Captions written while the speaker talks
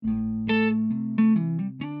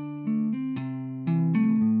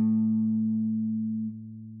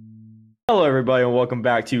Hello, everybody, and welcome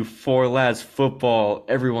back to Four Lads Football,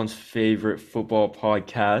 everyone's favorite football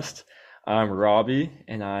podcast. I'm Robbie,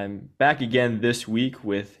 and I'm back again this week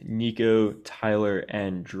with Niko, Tyler,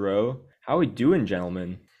 and Dro. How we doing,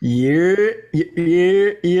 gentlemen? Doing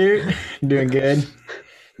good.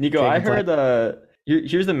 Niko, I heard,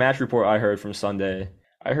 here's the match report I heard from Sunday.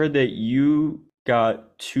 I heard that you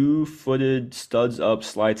got two-footed studs up,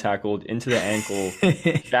 slide tackled into the ankle,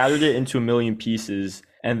 shattered it into a million pieces,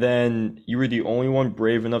 and then you were the only one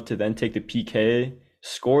brave enough to then take the PK,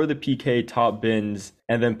 score the PK top bins,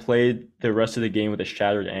 and then played the rest of the game with a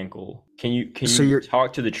shattered ankle. Can you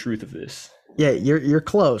talk to the truth of this? Yeah, you're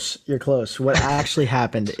close. You're close. What actually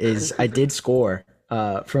happened is I did score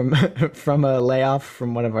from a layoff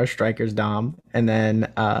from one of our strikers, Dom, and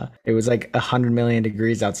then it was like 100 million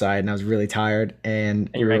degrees outside, and I was really tired, and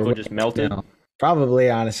your ankle just melted. Probably,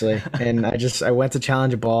 honestly. And I went to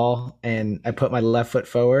challenge a ball, and I put my left foot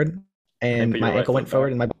forward, and my ankle went forward,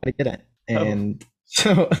 and my body didn't. And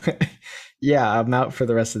so, yeah, I'm out for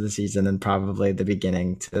the rest of the season and probably the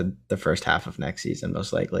beginning to the first half of next season,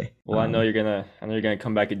 most likely. Well, I know you're gonna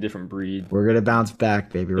come back a different breed. We're gonna bounce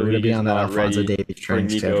back, baby. We're gonna be on that Alphonso Davies training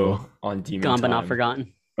schedule. On Demon Gone but time. not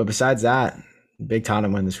forgotten. But besides that, big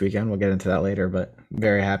Tottenham win this weekend. We'll get into that later, but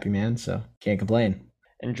very happy, man. So can't complain.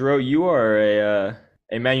 And Dro, you are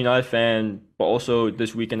a Man United fan, but also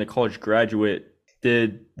this weekend a college graduate.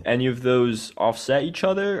 Did any of those offset each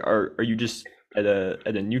other, or are you just at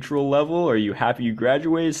a neutral level? Are you happy you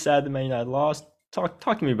graduated? Sad that Man United lost? Talk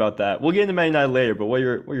to me about that. We'll get into Man United later, but what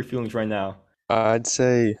are your feelings right now? I'd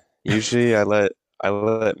say usually I let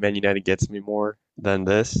Man United get to me more than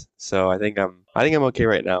this, so I think I'm okay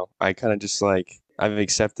right now. I kind of just I've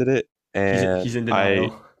accepted it, and he's in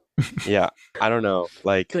denial. Yeah, I don't know.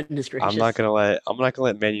 Goodness gracious. I'm not gonna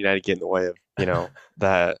let Man United get in the way of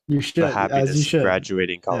that the happiness of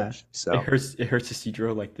graduating college. Yeah. So it hurts to see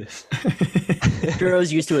Dro like this.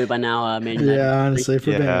 Dro's used to it by now, Man United. Yeah, honestly, if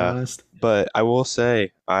we're being honest. But I will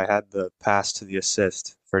say I had the pass to the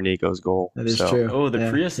assist for Niko's goal. That is true. Oh,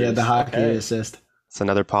 the pre-assist. Yeah, the hockey assist. It's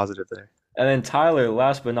another positive there. And then Tyler,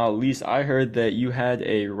 last but not least, I heard that you had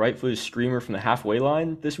a right-footed screamer from the halfway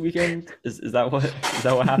line this weekend. Is that what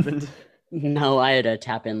happened? No, I had a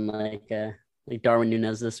tap in like Darwin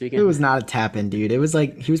Núñez this weekend. It was not a tap in, dude. It was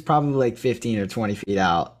like he was probably 15 or 20 feet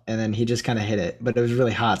out, and then he just kind of hit it. But it was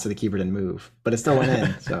really hot, so the keeper didn't move. But it still went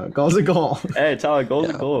in. So goal's a goal. Hey, Tyler, goal's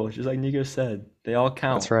a goal. Just like Niko said, they all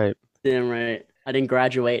count. That's right. Damn right. I didn't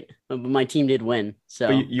graduate, but my team did win. So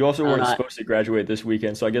but you also weren't supposed to graduate this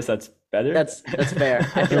weekend, so I guess that's better. That's fair.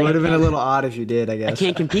 It would have been a little odd if you did, I guess. I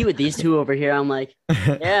can't compete with these two over here. I'm like,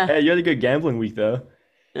 yeah. Hey, you had a good gambling week though.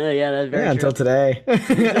 Yeah, that's very true. Until today.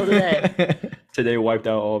 Today wiped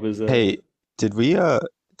out all of his. Hey, did we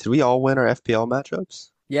all win our FPL matchups?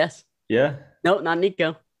 Yes. Yeah. No, not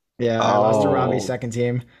Niko. Yeah, I lost to Robbie's second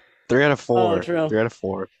team. 3 out of 4. Oh, true. 3 out of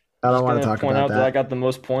 4. I don't want to talk point about out that. that I got the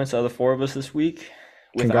most points out of the four of us this week.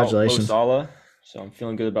 Congratulations. Without Mo Salah, so I'm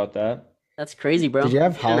feeling good about that. That's crazy, bro. Did you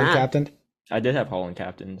have Holland captained? I did have Holland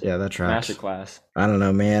captained. Yeah, that tracks. Masterclass. I don't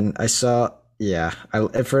know, man. I saw. Yeah,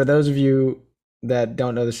 for those of you that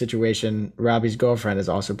don't know the situation, Robbie's girlfriend is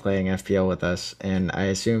also playing FPL with us, and I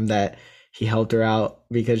assume that he helped her out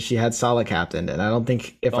because she had Salah captained, and I don't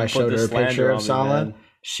think if I showed her a picture of Salah,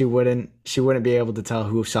 she wouldn't be able to tell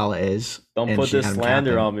who Salah is. Don't put this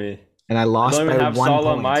slander on me. And I lost by 1 point. I don't even have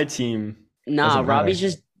Salah on my team. Nah, Robbie's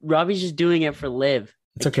just doing it for Liv.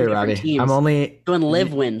 It's okay, Robbie. I'm only doing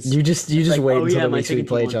Liv wins. You just wait until the weeks we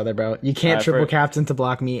play each other, bro. You can't triple captain to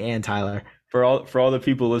block me and Tyler. For all the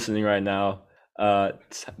people listening right now,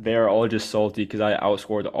 they are all just salty because I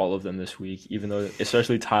outscored all of them this week, even though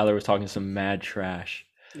especially Tyler was talking some mad trash.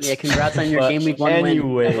 Yeah, congrats on your game week 1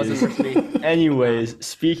 win. That wasn't for me. Anyways,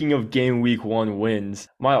 speaking of game week 1 wins,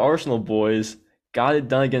 my Arsenal boys got it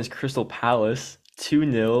done against Crystal Palace,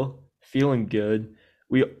 2-0, feeling good.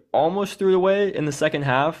 We almost threw it away in the second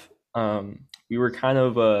half. We were kind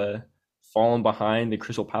of falling behind the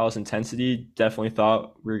Crystal Palace intensity. Definitely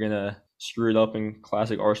thought we were going to screw it up in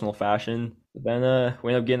classic Arsenal fashion. But then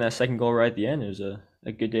we ended up getting that second goal right at the end. It was a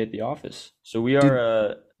good day at the office. So we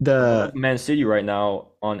are Man City right now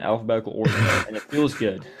on alphabetical order, and it feels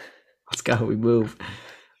good. Let's go. We move.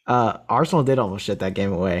 Arsenal did almost shut that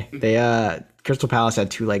game away. They Crystal Palace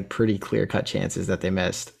had 2 pretty clear-cut chances that they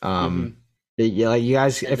missed. Yeah, you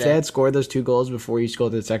guys, if they had scored those 2 goals before you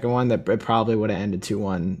scored the second one, that it probably would have ended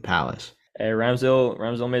 2-1 Palace. Hey,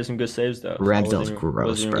 Ramsdale made some good saves though. Ramsdale's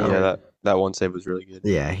gross, bro. Yeah, that one save was really good.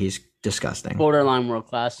 Yeah, he's disgusting. Borderline world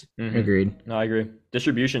class. Agreed. No, I agree.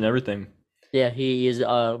 Distribution, everything. Yeah, he is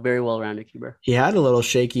a very well-rounded keeper. He had a little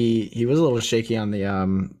shaky. He was a little shaky on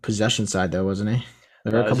the possession side, though, wasn't he?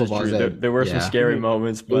 There were a This couple is balls true. that There were some scary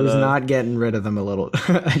moments, he but was not getting rid of them a little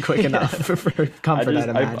quick enough for comfort. I'd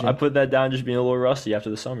imagine. I put that down just being a little rusty after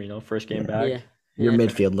the summer, first game back. Yeah. Your Yeah.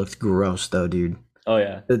 midfield looked gross, though, dude. Oh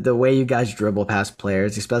yeah. The way you guys dribble past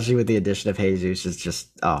players, especially with the addition of Jesus, is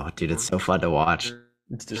just dude, it's so fun to watch.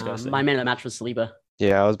 It's disgusting. My man of the match was Saliba.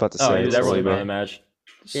 Yeah, I was about to Oh, say he was it's everyone's man of Saliba. the match.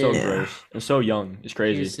 So Yeah. gross and so young. It's He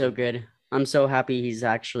crazy. was so good. I'm so happy he's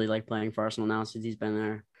actually like playing for Arsenal now since he's been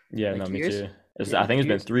there. Yeah, Like no, 2 me years? too. Yeah, I think it's 2 been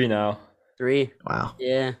years. 3 now, 3. Wow.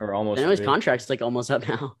 Yeah. or almost. I know his 3. contract's like almost up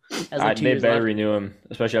now. Has like 2 They years better left. renew him,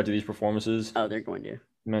 especially after these performances. Oh, they're going to.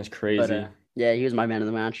 Man's crazy. But yeah, he was my man of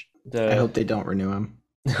the match. I hope they don't renew him.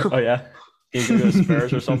 Oh yeah, he's gonna go to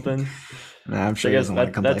Spurs or something. Nah, I'm So sure I he guess doesn't want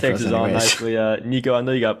to come that play for takes us us on anyways. nicely. Niko, I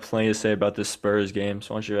know you got plenty to say about this Spurs game,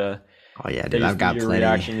 so why don't you Oh yeah, take dude, us I've got through your plenty.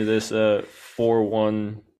 reaction to this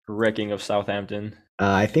 4-1 wrecking of Southampton?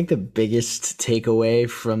 I think the biggest takeaway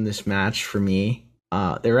from this match for me,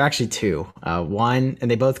 there were actually two. One,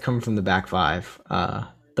 and they both come from the back five.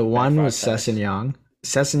 The one five was tags.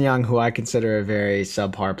 Sessignon, who I consider a very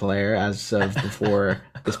subpar player as of before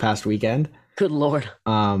this past weekend. Good lord.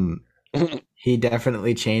 He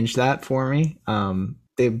definitely changed that for me.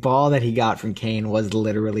 The ball that he got from Kane was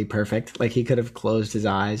literally perfect. Like he could have closed his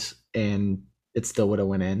eyes and it still would have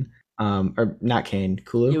went in. Or not Kane,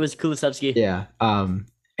 Kulu. It was Kulusevski. Yeah.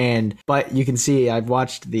 But you can see I've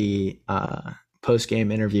watched the post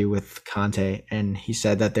game interview with Conte, and he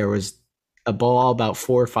said that there was a ball about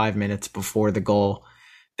 4 or 5 minutes before the goal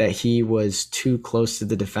that he was too close to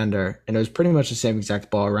the defender, and it was pretty much the same exact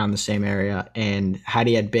ball around the same area. And had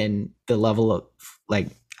he had been the level of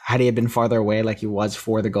had he had been farther away like he was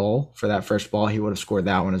for the goal for that first ball, he would have scored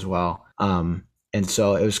that one as well. And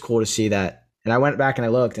so it was cool to see that. And I went back and I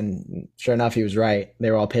looked, and sure enough, he was right. They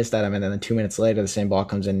were all pissed at him, and then 2 minutes later, the same ball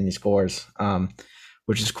comes in and he scores,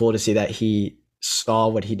 which is cool to see that he saw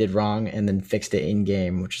what he did wrong and then fixed it in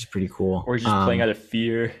game, which is pretty cool. Or he's just playing out of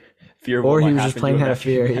fear. Fear of or what he might was just happen to playing him out of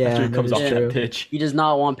fear. after Yeah, he that comes is off true. that pitch. He does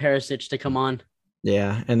not want Perisic to come on.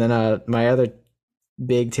 Yeah, and then my other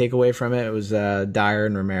big takeaway from it was Dier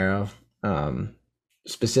and Romero,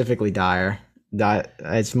 specifically Dier.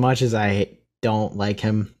 As much as I don't like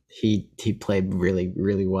him, he played really,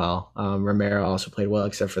 really well. Romero also played well,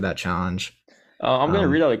 except for that challenge. I'm going to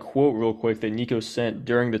read out a quote real quick that Niko sent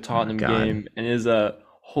during the Tottenham God. game, and it is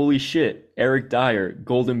holy shit, Eric Dier,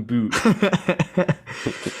 golden boot.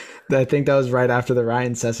 I think that was right after the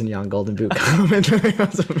Ryan Sessegnon golden boot comment.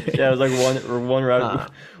 Yeah, it was like one round.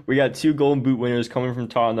 We got 2 golden boot winners coming from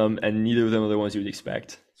Tottenham, and neither of them are the ones you would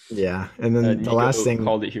expect. Yeah, and then the Niko last thing,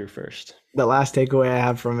 called it here first. the last takeaway I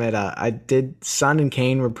have from it, Son and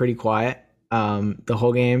Kane were pretty quiet the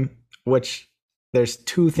whole game, which there's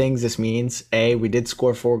 2 things this means. A, we did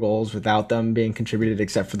score 4 goals without them being contributed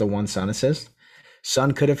except for the one Son assist.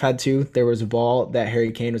 Son could have had 2. There was a ball that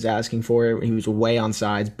Harry Kane was asking for. He was way on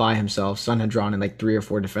sides by himself. Son had drawn in like 3 or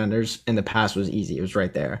 4 defenders, and the pass was easy. It was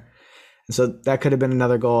right there. And so that could have been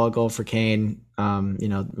another goal, a goal for Kane,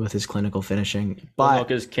 with his clinical finishing. But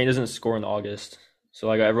because Kane doesn't score in August. So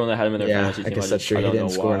like everyone that had him in their yeah, fantasy I team, guess that's true. I He don't didn't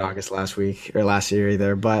know score in why. August last year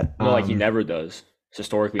either. But No, like he never does.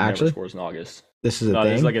 Historically, he Actually? never scores in August. This is a No,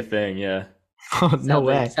 thing. this is like a thing, yeah. Oh, no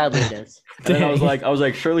way. Sadly it is. And then I Dang. was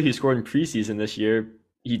like, surely he scored in preseason this year.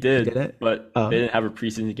 He did, Did it? but Oh. they didn't have a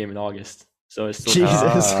preseason game in August, so it's still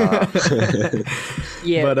Jesus.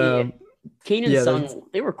 Yeah, But yeah. Kane and yeah, Son, that's-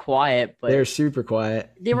 they were quiet, but They're super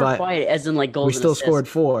quiet. they were but quiet as in like goals. we and still assists. scored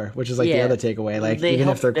 4, which is like the Yeah. other takeaway. Like They even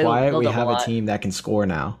if they're helped quiet, build we up a have a lot. team that can score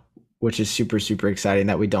now, which is super, super exciting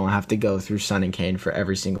that we don't have to go through Son and Kane for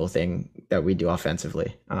every single thing that we do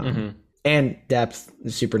offensively. Mhm. And depth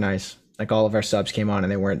is super nice. Like all of our subs came on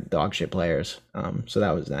and they weren't dog shit players. So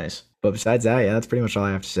that was nice. But besides that, yeah, that's pretty much all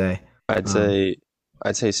I have to say. I'd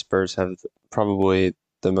say Spurs have probably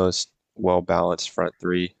the most well-balanced front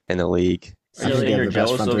 3 in the league. I think Silly. they have You're the best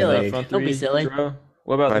jealous front of three in the that league. front Don't be three, silly. Drew?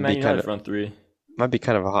 What about the Might Man be United kinda- front 3? Might be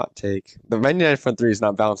kind of a hot take. The Man United front 3 is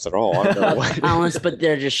not balanced at all. I don't know why. Balanced, but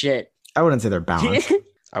they're just shit. I wouldn't say they're balanced.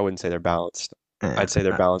 I wouldn't say they're balanced. Eh, I'd say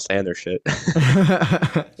they're balanced and they're shit.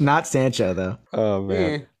 not Sancho though. Oh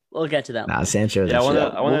man. Eh, we'll get to that. Nah, Sancho. Yeah, I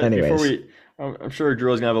want to. Anyways, Before I'm sure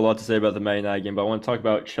Drew's gonna have a lot to say about the Man United game, but I want to talk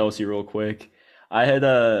about Chelsea real quick.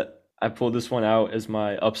 I pulled this one out as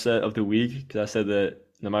my upset of the week because I said that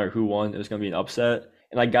no matter who won, it was gonna be an upset,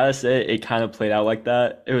 and I gotta say it kind of played out like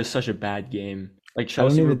that. It was such a bad game. Like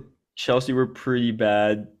Chelsea were pretty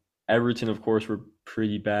bad. Everton, of course, were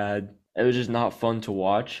pretty bad. It was just not fun to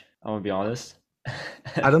watch. I'm gonna be honest.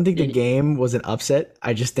 I don't think the game was an upset.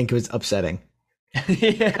 I just think it was upsetting.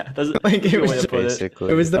 Yeah, that's Like, a it good way was to put it.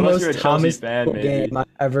 Basically. It was the Unless you're most a Chelsea Thomas fan, Tuchel maybe. game I've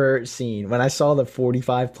ever seen. When I saw the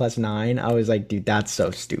 45 plus 9, I was like, dude, that's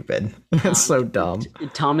so stupid. That's so dumb.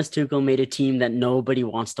 Thomas Tuchel made a team that nobody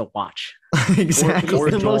wants to watch. Exactly. Or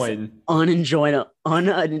It's the most join.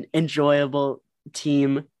 unenjoyable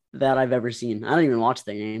team that I've ever seen. I don't even watch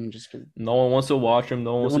the game. Just 'cause- No one wants to watch them.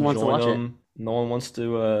 No one wants one to wants to join watch it. them. No one wants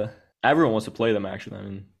to. Everyone wants to play them. Actually, I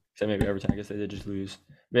mean, except maybe Everton. I guess they did just lose.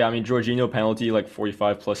 But yeah, I mean, Jorginho penalty like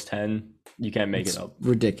 45 plus 10. You can't make It's it up.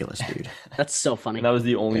 ridiculous, dude. That's so funny. And that was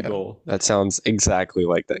the only Yeah. goal. That sounds exactly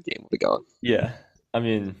like that game would have gone. Yeah, I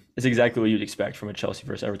mean, it's exactly what you'd expect from a Chelsea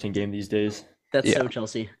versus Everton game these days. That's Yeah. so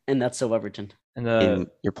Chelsea, and that's so Everton. And And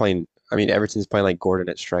you're playing. I mean, Everton's playing like Gordon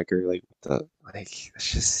at striker. It's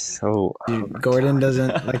just so. oh Dude, my Gordon God.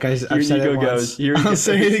 doesn't, like I've Here said it Niko once. goes. Here he I'll goes.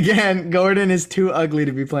 say it again. Gordon is too ugly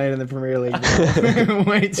to be playing in the Premier League. Bro.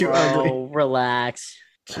 Way too ugly. Bro, relax.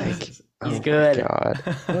 Jesus. He's Oh my good.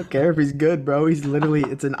 God. I don't care if he's good, bro. He's literally,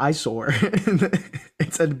 it's an eyesore.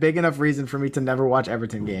 It's a big enough reason for me to never watch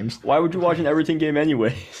Everton games. Why would you watch an Everton game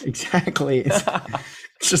anyway? Exactly.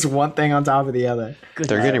 It's just one thing on top of the other. Good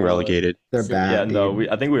They're night. getting relegated. They're So, bad. Yeah, no, dude.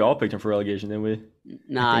 I think we all picked him for relegation, didn't we?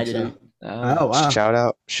 Nah, I think so. didn't. Oh, wow.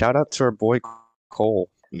 Shout out to our boy Cole.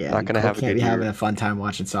 Yeah, Not gonna Cole have a can't good be having year. a fun time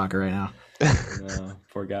watching soccer right now. No,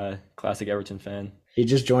 poor guy. Classic Everton fan. He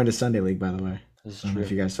just joined a Sunday league, by the way. This is I don't know if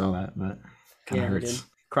true. you guys saw that, but kind Yeah, of I did. hurts.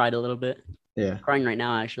 Cried a little bit. Yeah. Crying right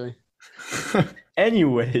now, actually.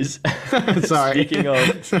 Anyways, Sorry.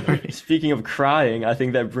 Sorry. speaking of crying, I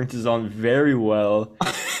think that brings us on very well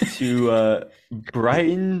to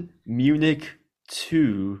Brighton, Munich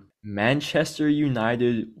 2, Manchester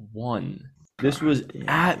United 1. This was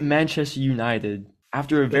at Manchester United.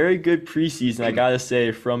 After a very good preseason, I gotta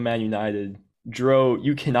say, from Man United, Dro,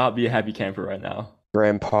 you cannot be a happy camper right now.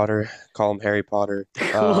 Graham Potter. Call him Harry Potter.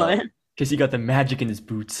 What? Because he got the magic in his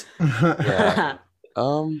boots. Yeah.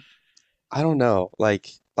 I don't know. Like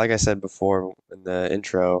I said before in the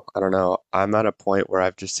intro, I don't know. I'm at a point where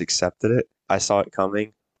I've just accepted it. I saw it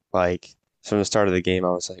coming. Like from the start of the game, I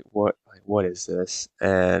was like, "What? Like, what is this?"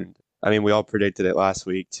 And I mean, we all predicted it last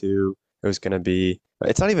week too. It was gonna be.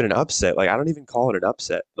 It's not even an upset. Like I don't even call it an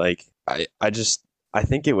upset. Like I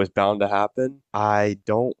think it was bound to happen. I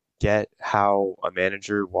don't get how a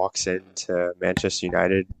manager walks into Manchester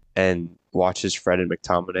United and watches Fred and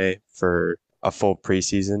McTominay for a full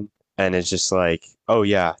preseason and it's just like, oh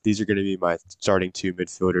yeah, these are going to be my starting two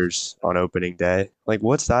midfielders on opening day. Like,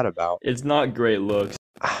 what's that about? It's not great looks.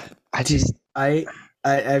 I just, I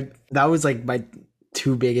that was like my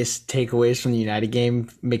two biggest takeaways from the United game.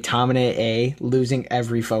 McTominay losing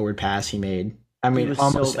every forward pass he made. I mean, was so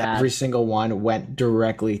almost bad. every single one went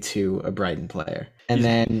directly to a Brighton player. And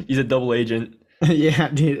then He's a double agent. yeah,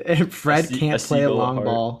 dude, Fred A can't play a seagull at long heart.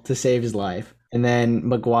 ball to save his life. And then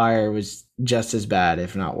Maguire was just as bad,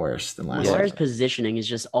 if not worse, than last Maguire's year. positioning is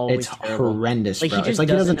just always It's terrible. horrendous, Like, he bro. It's just like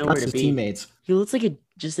he doesn't doesn't know where trust to his be. teammates. He looks like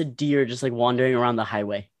just a deer, just like wandering around the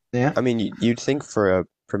highway. Yeah. I mean, you'd think for a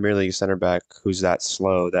Premier League center back who's that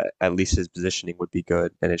slow that at least his positioning would be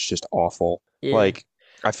good, and it's just awful. Yeah. Like,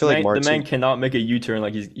 I feel like The Martin. man cannot make a U-turn.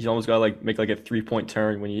 Like he's almost got to like make like a 3-point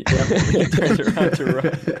turn when he turns around to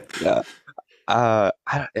right. Yeah.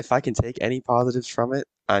 If I can take any positives from it,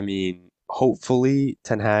 I mean, hopefully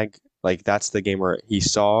Ten Hag, like that's the game where he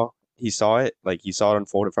saw it, like he saw it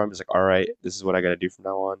unfold in front of him. He's like, all right, this is what I got to do from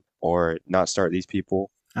now on, or not start these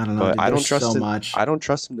people. I don't know. But Dude, I don't there's trust so him. much. I don't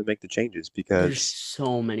trust him to make the changes There's because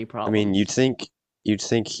so many I problems. mean, you'd think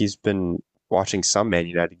he's been watching some Man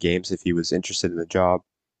United games if he was interested in the job,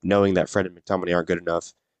 knowing that Fred and McTominay aren't good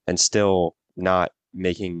enough, and still not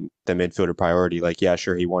making the midfielder priority. Like, yeah,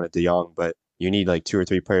 sure, he wanted De Jong, but you need like 2 or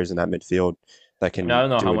 3 players in that midfield that can I don't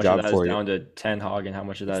know do how a much job of that for is you. down to Ten Hag and how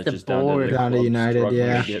much of that It's is the just down to board. the Down to club United, struggling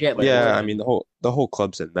yeah. to get Shit, players Yeah, I in. mean the whole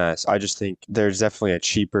club's a mess. I just think there's definitely a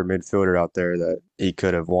cheaper midfielder out there that he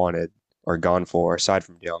could have wanted or gone for aside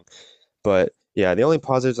from De Jong. But yeah, the only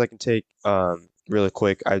positives I can take really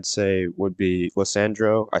quick, I'd say would be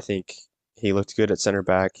Lissandro. I think he looked good at center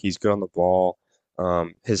back. He's good on the ball.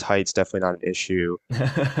 His height's definitely not an issue.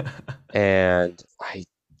 And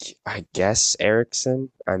I guess Ericsson.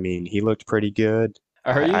 I mean, he looked pretty good.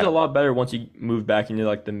 I heard he I was a don't lot better once he moved back into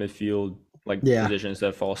like the midfield Yeah. position instead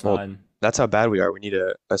of false Well, nine. That's how bad we are. We need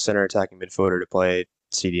a center attacking midfielder to play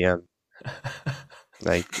CDM.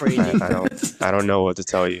 Like Crazy. I don't know what to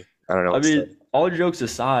tell you. I don't know. I What to mean, all jokes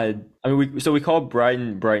aside, I mean, we called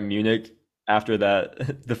Brighton Munich after that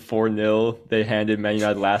the 4-0 they handed Man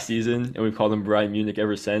United last season, and we've called them Brighton Munich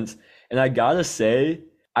ever since. And I gotta say,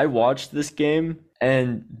 I watched this game,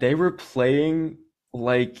 and they were playing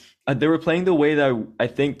the way that I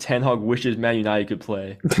think Ten Hag wishes Man United could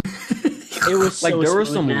play. It was Like so there were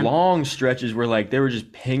smooth, some man. long stretches where like they were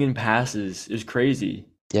just pinging passes. It was crazy.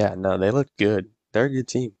 Yeah, no, they look good. They're a good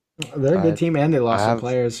team. They're a good I team, and they I lost some have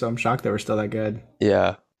players, so I'm shocked they were still that good.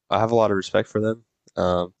 yeah, I have a lot of respect for them.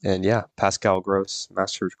 And yeah, Pascal Gross,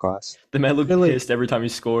 masterclass. The man looked Really? pissed every time he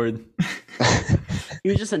scored. He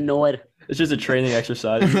was just annoyed. It's just a training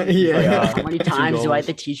exercise. He's Yeah. like, How many 2 times do I have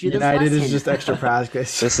to goals. teach you this United lesson? is just extra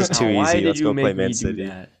practice. This is too Now, why easy. did Let's you go make play me Man do City.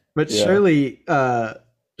 that? But Yeah.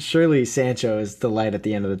 surely Sancho is the light at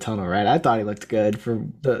the end of the tunnel, right? I thought he looked good for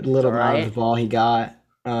the little amount alright. of the ball he got.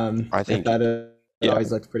 I think it yeah.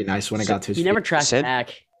 always looked pretty nice when it got to his He never feet. tracked San-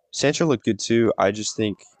 back. Sancho looked good too. I just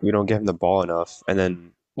think we don't give him the ball enough. And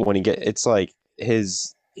then when it's like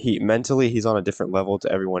mentally he's on a different level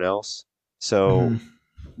to everyone else. So Mhm.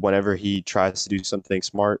 whenever he tries to do something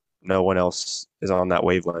smart, no one else is on that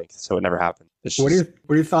wavelength. So it never happened. It's What are just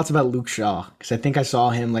your thoughts about Luke Shaw? Because I think I saw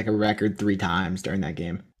him like a record 3 times during that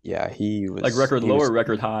game. yeah, he was Like record he low was- or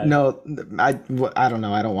record high? No, I don't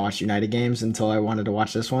know. I don't watch United games until I wanted to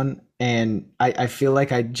watch this one, and I feel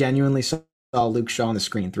like I genuinely saw Luke Shaw on the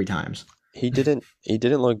screen 3 times. He didn't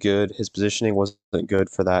look good. His positioning wasn't good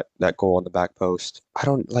for that goal on the back post.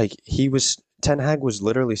 Ten Hag was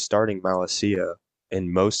literally starting Malacia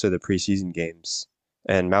in most of the preseason games,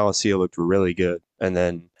 and Malacia looked really good. And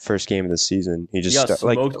then first game of the season, he He just got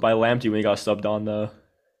smoked by Lamptey when he got subbed on though.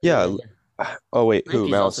 yeah. Oh wait, who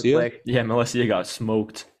He's also Malacia? quick. Yeah, Malacia got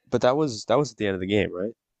smoked. But that was at the end of the game,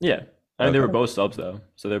 right? Yeah. I mean, they Okay. were both subs though,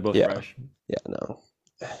 so they're both Yeah. fresh. Yeah, no,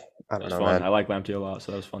 I That don't was know, fun. man. I like Lamptey a lot,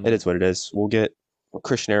 so that was fun. It is what it is.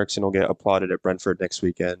 Christian Eriksen will get applauded at Brentford next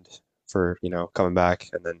weekend for coming back,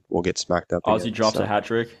 and then we'll get smacked up. Ozzy again, drops so. a hat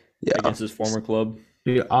trick Yeah. against his former club.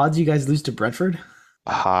 Dude, odds you guys lose to Brentford?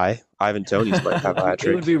 High. Ivan Toney's might have a hat It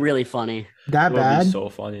would trick. be really funny. That It would bad? be so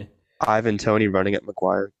funny. Ivan Toney running at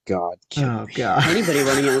Maguire. God. Oh god. Anybody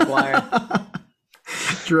running at Maguire.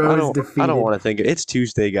 Drew I is don't. defeated. I don't want to think. It's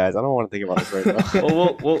Tuesday, guys. I don't want to think about this right now.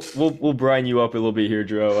 Well, we'll brine you up a little bit here,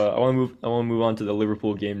 Drew. I want to move on to the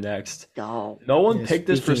Liverpool game next. Oh, No one Yeah, picked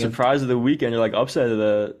this for speaking of- surprise of the weekend or like upset of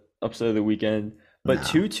the weekend, but No.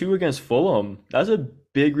 2-2 against Fulham. That's a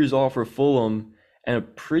big result for Fulham and a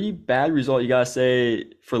pretty bad result, you gotta say,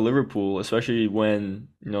 for Liverpool, especially when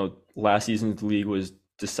last season's league was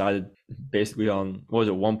decided basically on what was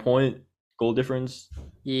it, 1 point goal difference.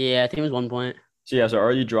 yeah, I think it was 1 point. So yeah, so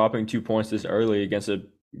already dropping 2 points this early against a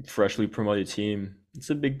freshly promoted team, it's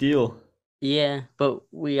a big deal. Yeah, but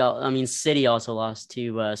City also lost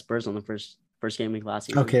to Spurs on the first game week last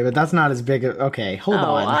season. Okay, but that's not as big of okay, hold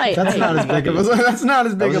No, on. That's not as big of a that's not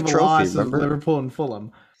as big was of a a trophy, loss as remember? Liverpool and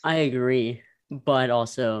Fulham. I agree, but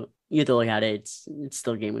also you have to look at it. It's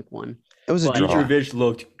still game week 1. It was a But- draw. Mitrovic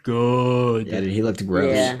looked good. Yeah, dude, he looked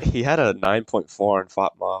gross. Yeah. He had a 9.4 on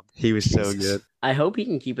FOTMob. He was so Jesus. good. I hope he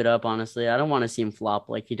can keep it up. Honestly, I don't want to see him flop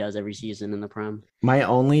like he does every season in the Prem. My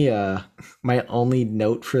only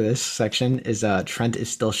note for this section is Trent is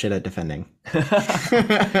still shit at defending.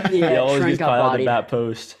 He always Trent gets got caught out of the bodied. back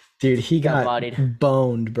post. Dude, he Got got bodied.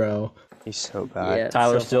 boned, bro. He's so bad. Yeah.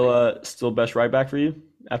 Tyler, so still best right back for you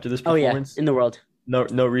after this Oh yeah, performance? in the world.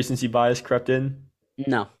 No recency bias crept in.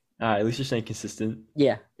 No. At least you're staying consistent.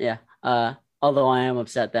 Yeah. Although I am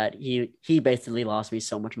upset that he basically lost me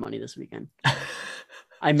so much money this weekend.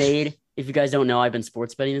 I made, if you guys don't know, I've been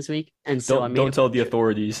sports betting this week, and so Don't tell the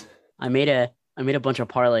authorities. I made a bunch of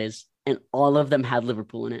parlays, and all of them had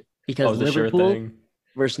Liverpool in it because Oh, the sure Liverpool thing.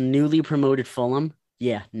 versus newly promoted Fulham.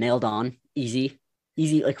 Yeah, nailed on, easy,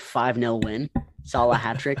 like 5-0 win. Salah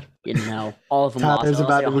hat trick. All of them lost. Tyler's I lost about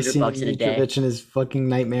like to be seeing $100 in a day. Mitrovic in his fucking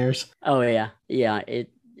nightmares. Oh yeah. It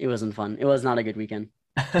wasn't fun. It was not a good weekend.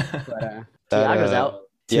 But That, Thiago's out.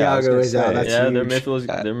 Yeah, I was Thiago gonna is out. say, That's Yeah, their huge.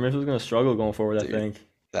 midfield's gonna struggle going forward. I Dude, think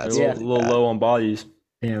that's they're Yeah. a little low on bodies.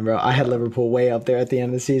 Damn, bro. I had Liverpool way up there at the end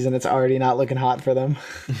of the season. It's already not looking hot for them.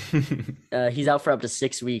 He's out for up to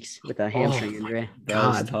 6 weeks with a hamstring Oh, injury. That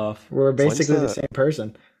was God. tough. We're basically the the- same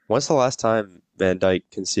person. When's the last time Van Dijk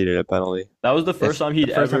conceded a penalty? That was the first time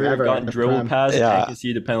he'd first time ever ever gotten at the dribbled Prem. past Yeah. and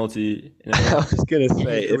conceded a penalty. I was gonna his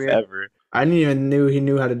say, if career. ever. I didn't even knew he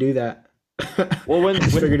knew how to do that. Well, when- I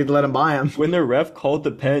just figured he'd let him buy him. When the ref called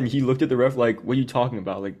the pen, he looked at the ref like, "What are you talking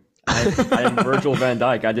about? Like, I am Virgil van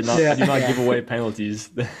Dijk. I do not Yeah. give away penalties."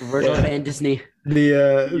 Virgil van Disney.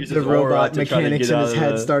 The He used the his aura robot to try to mechanics get in out his of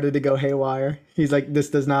head the- started to go haywire. He's like, "This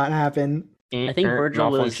does not happen." I think Virgil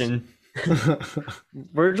was- malfunction.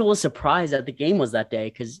 Virgil was surprised that the game was that day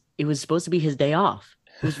because it was supposed to be his day off.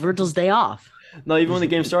 It was Virgil's day off. No, even when the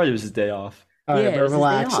game started, it was his day off. All right, Yeah, but it was his day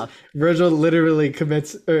relax. off. Virgil literally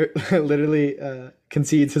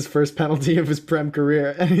concedes his first penalty of his Prem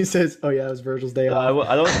career, and he says, "Oh yeah, it was Virgil's day off."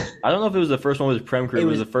 I don't know if it was the first one with his Prem career. It It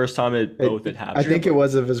was was- the first time both had happened. I think it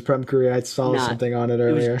was of his Prem career. I saw Nah, something on it It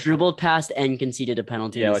earlier. was dribbled past and conceded a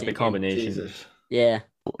penalty. Yeah, in like the the same game. combination. Jesus, Yeah,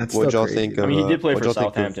 that's What'd still y'all crazy. think I of? mean, he did play what'd for y'all think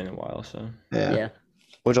of- Southampton in a while, so yeah.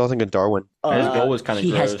 What'd y'all think of Darwin? His goal was kinda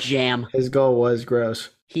He has gross. jam. His goal was gross.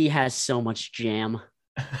 He has so much jam.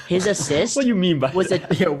 His assist What do you mean by was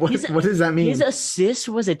that? Yeah, what does that mean? his assist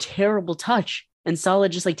was a terrible touch, and Salah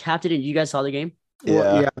just like tapped it in. You guys saw the game?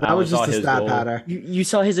 Well, yeah, I that only was just saw a his stat goal. patter. You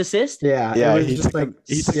saw his assist? Yeah, Yeah, it was he just took like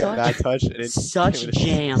a bad touch and it such gave it a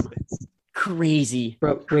jam. assist. Crazy.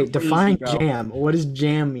 Bro, wait, Crazy, define bro. jam. What does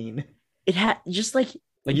jam mean? It had just like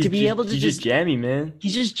Like to be able to he's just jammy, man.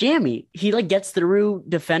 he's just jammy. He like gets through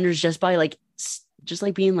defenders just by like just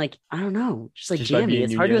like being like I don't know, just like Just by jammy. being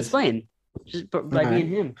It's hard to Nunez. explain. Just by Alright. being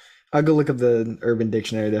him. I'll go look up the Urban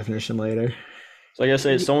Dictionary definition later. So like I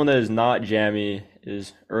say, someone that is not jammy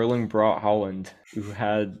is Erling Braut Haaland, who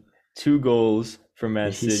had 2 goals for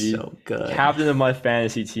Man He's City. so good. Captain of my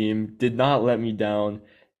fantasy team, did not let me down.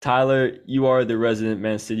 Tyler, you are the resident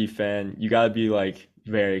Man City fan. You gotta be like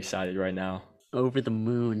very excited right now. Over the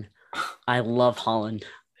moon. I love Holland.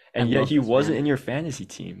 And I yet love he this wasn't man. in your fantasy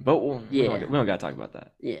team. But we Yeah. don't gotta talk about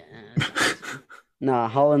that. Yeah. Nah,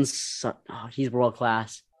 Holland's he's world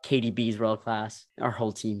class. KDB's world class. Our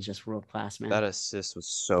whole team's just world class, man. That assist was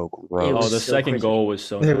so It gross. was Oh, the so second crazy. goal was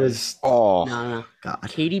so It nice. was Oh, No. God.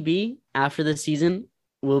 KDB after the season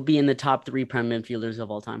will be in the top 3 Prem midfielders of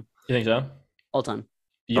all time. You think so? All time.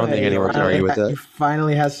 You I don't think think anyone can finally argue with that. He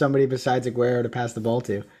finally has somebody besides Aguero to pass the ball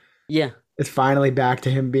to. Yeah. It's finally back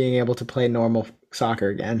to him being able to play normal soccer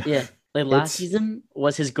again. Yeah. Like last It's- season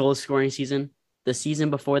was his goal scoring season. The season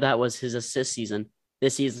before that was his assist season.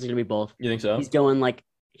 This season's gonna be both. You think so? He's going like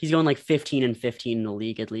 15 and 15 in the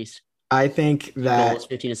league at least. I think that Goals,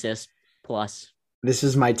 15 assists plus. this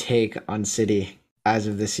is my take on City as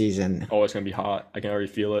of this season. Oh, it's gonna be hot. I can already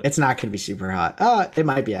feel it. It's not going to be super hot. It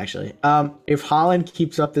might be actually. If Haaland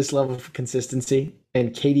keeps up this level of consistency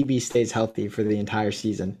and KDB stays healthy for the entire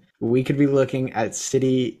season, we could be looking at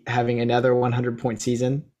City having another 100-point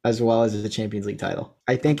season as well as the Champions League title.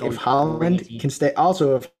 I think if Going Haaland crazy. can stay,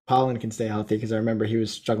 also if Haaland can stay healthy, because I remember he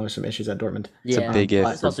was struggling with some issues at Dortmund. it's Yeah. a big if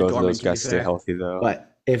It's for also both of Dortmund, those to be guys to stay fair. healthy, though.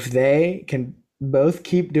 But if they can both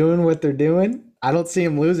keep doing what they're doing, I don't see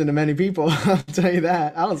him losing to many people. I'll tell you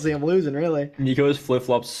that. I don't see him losing, really. Niko has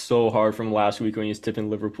flip-flopped so hard from last week when he was tipping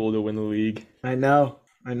Liverpool to win the league. I know.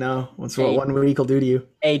 That's what Hey. 1 week will do to you.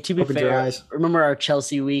 Hey, to be Open your fair, eyes. remember our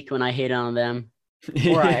Chelsea week when I hated on them?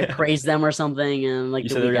 Or I praised them or something and like You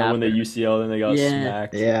the said they're week gonna win after. the UCL, then they got Yeah.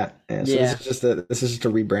 smacked. Yeah. So Yeah. this is just a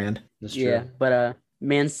rebrand. That's true. Yeah, but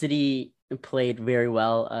Man City played very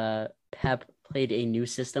well. Pep played a new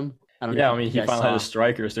system. I don't know. Yeah, if I mean, you he guys finally had a saw.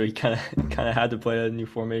 striker, so he kind of had to play a new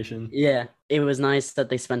formation. Yeah, it was nice that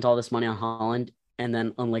they spent all this money on Holland, and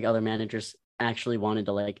then unlike other managers, actually wanted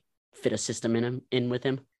to like fit a system in with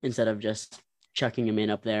him instead of just chucking him in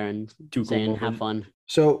up there and Too saying cool. have fun.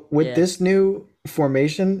 So with Yeah. this new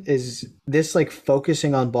formation, is this like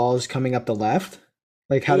focusing on balls coming up the left?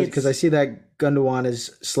 Like how? Because I see that Gundogan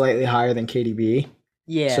is slightly higher than KDB,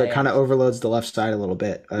 Yeah, so it kind of overloads the left side a little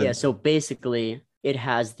bit. yeah. So basically, it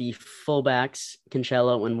has the fullbacks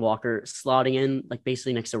Cancelo and Walker slotting in like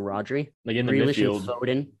basically next to Rodri. Like in the Grealish and midfield.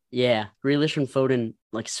 Foden. Yeah, Grealish and Foden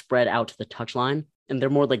like spread out to the touchline, and they're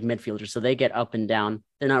more like midfielders, so they get up and down.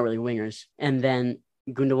 They're not really wingers. And then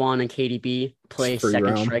Gundogan and KDB play Free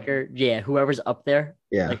second roam. striker. Yeah, whoever's up there,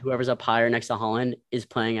 Yeah. like whoever's up higher next to Holland is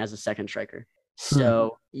playing as a second striker.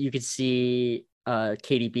 So you could see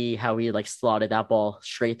KDB how he like slotted that ball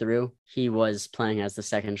straight through. He was playing as the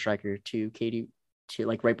second striker to KD to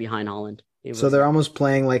like right behind Holland. It So was- they're almost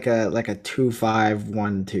playing like a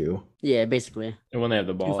 2-5-1-2. yeah, basically. And when they have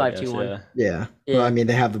the ball, I guess, 2-5-2-1. yeah. Yeah. Yeah. Well, I mean,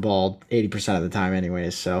 they have the ball 80% of the time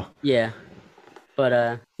anyways, so. Yeah.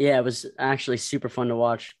 But yeah, it was actually super fun to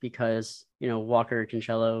watch because, you know, Walker,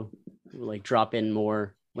 Cancelo like drop in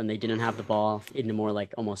more when they didn't have the ball into more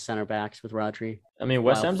like almost center backs with Rodri. I mean,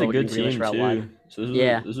 West Wow, Ham's a Foden good and Grealish team were out too. wide. So this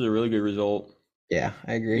Yeah. is a really good result. Yeah,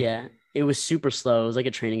 I agree. Yeah. It was super slow. It was like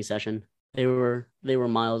a training session. They were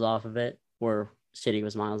miles off of it, or City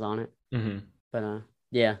was miles on it. Mm-hmm. But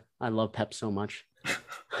yeah, I love Pep so much.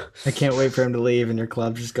 I can't wait for him to leave and your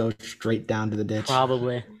club just go straight down to the ditch.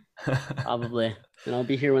 Probably. And I'll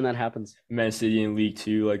be here when that happens. Man City in League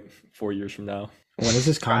Two, like 4 years from now. When is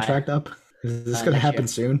his contract up? Is this going to Next happen year.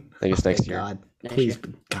 soon? I think it's next Thank year. God. Next Please,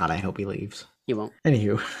 year. God, I hope he leaves. He won't.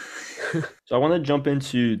 Anywho. So I want to jump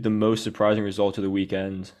into the most surprising result of the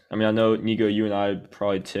weekend. I mean, I know, Niko, you and I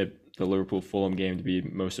probably tipped the Liverpool Fulham game to be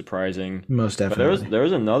most surprising. Most But definitely. there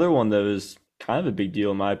was another one that was kind of a big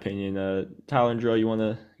deal in my opinion. Tyler and Joe, you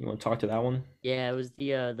wanna talk to that one? Yeah, it was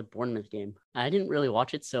the Bournemouth game. I didn't really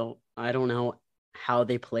watch it, so I don't know how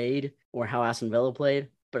they played or how Aston Villa played.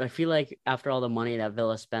 But I feel like after all the money that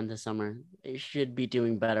Villa spent this summer, they should be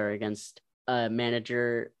doing better against a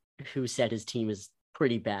manager who said his team is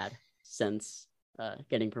pretty bad since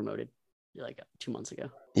getting promoted like 2 months ago.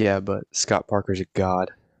 Yeah, but Scott Parker's a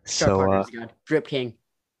god. Scott Parker's good. Drip King.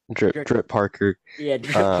 Drip Parker. Yeah,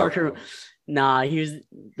 Drip Parker. Nah,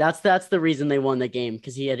 that's the reason they won the game,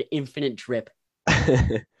 because he had infinite drip.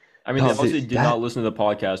 I mean, they obviously did not listen to the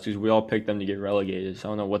podcast because we all picked them to get relegated. So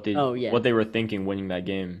I don't know what they were thinking winning that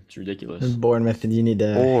game. It's ridiculous. Bournemouth, you need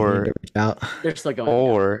to reach out. They're still going.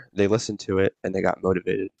 Or they listened to it and they got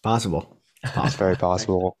motivated. Possible. It's very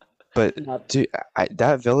possible. But dude,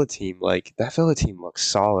 that Villa team looks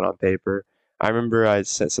solid on paper. I remember I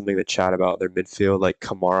said something in the chat about their midfield, like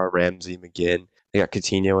Kamara, Ramsey, McGinn. They got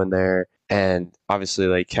Coutinho in there, and obviously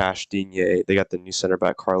like Cash, Digne. They got the new center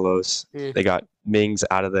back Carlos. They got Mings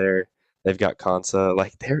out of there. They've got Konsa.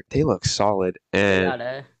 Like they look solid.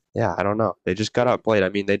 And yeah, I don't know. They just got outplayed. I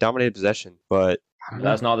mean, they dominated possession, but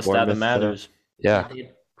that's not the stat that matters. Yeah.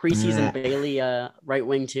 Preseason Bailey, right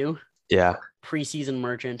wing too. Yeah. Preseason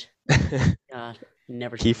Merchant. God,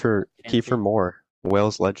 never. Kiefer Moore,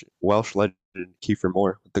 Welsh legend Kiefer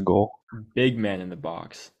Moore with the goal. Big man in the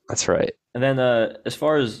box. That's right. And then as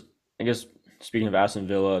far as, I guess, speaking of Aston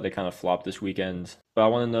Villa, they kind of flopped this weekend. But I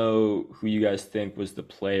want to know who you guys think was the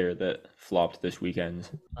player that flopped this weekend.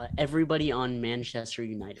 Everybody on Manchester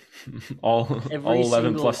United. all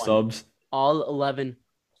 11 plus subs. All 11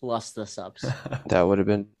 plus the subs. That would have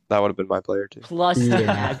been my player too. Plus Ten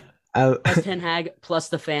Hag. Plus Ten Hag, plus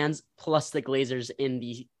the fans, plus the Glazers in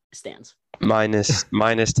the stands. Minus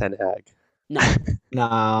Ten Hag. No.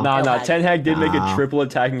 Ten Hag did make a triple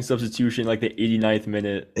attacking substitution like the 89th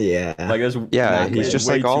minute. Yeah. Like he's just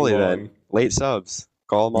like Ollie then. Late subs.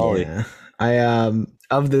 Call him Ollie. Yeah. I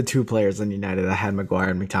of the two players in United, I had Maguire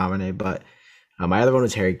and McTominay, but my other one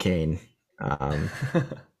was Harry Kane. He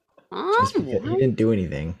didn't do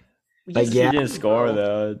anything. He didn't score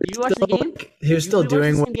though. Did you watch the game? He was still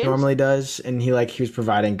doing what he normally does, and he was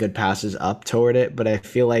providing good passes up toward it, but I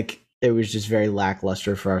feel like it was just very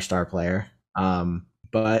lackluster for our star player.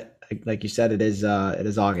 But like you said, it is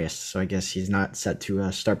August, so I guess he's not set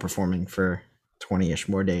to start performing for 20-ish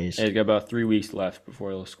more days. He's got about 3 weeks left before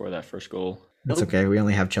he'll score that first goal. That's okay. We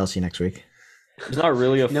only have Chelsea next week. It's not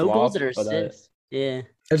really a no flop, goals or assists. Yeah.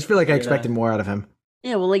 I just feel like I expected more out of him.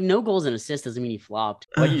 Yeah, well, like no goals and assists doesn't mean he flopped.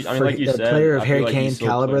 Like you said, player of Harry Kane's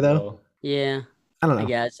caliber, though. Well. Yeah. I don't know. I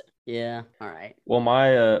guess. Yeah. All right. Well,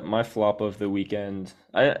 my flop of the weekend,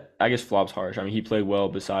 I guess flop's harsh. I mean, he played well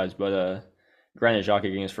besides, but Granit Xhaka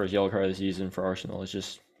getting his first yellow card of the season for Arsenal is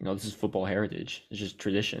just, this is football heritage. It's just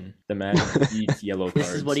tradition. The man eats yellow cards.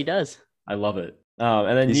 This is what he does. I love it.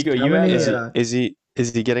 And then Niko, you had is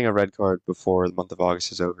he getting a red card before the month of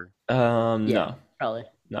August is over? No, probably.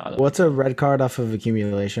 No. What's a red card off of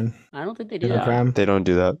accumulation? I don't think they do that. They don't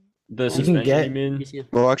do that. The suspension, you mean?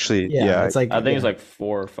 Well, actually, yeah. It's like, I think it's like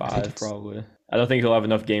 4 or 5, probably. I don't think he'll have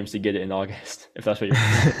enough games to get it in August, if that's what you're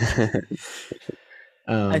saying.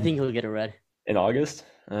 I think he'll get a red. In August?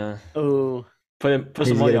 Put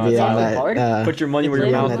some money on it. Put your money where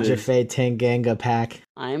your mouth is. Jaffe Tanganga pack.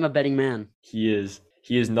 I am a betting man. He is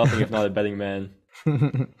nothing if not a betting man.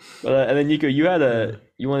 But and then Niko,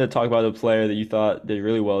 you wanted to talk about a player that you thought did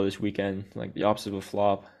really well this weekend, like the opposite of a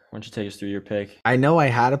flop. Why don't you take us through your pick? I know I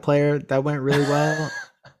had a player that went really well.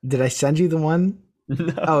 Did I send you the one?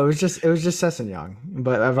 No. Oh, it was just Sessegnon,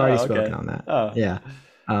 but I've already spoken on that. Oh. Yeah.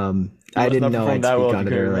 I didn't know I'd speak on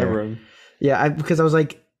it earlier. Yeah, because I was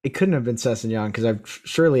like, it couldn't have been Sessegnon because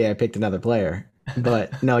I picked another player.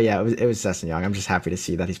 But no, yeah, it was Sessegnon. I'm just happy to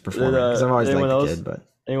see that he's performing because I've always liked the kid. But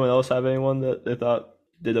anyone else have anyone that they thought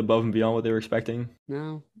did above and beyond what they were expecting?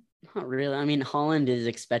 No, not really. I mean, Haaland is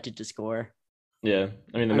expected to score. Yeah,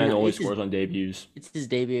 I mean the man always scores on debuts. It's his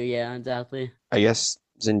debut, yeah, exactly. I guess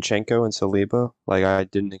Zinchenko and Saliba. Like I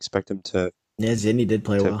didn't expect him to. Yeah, Zinni did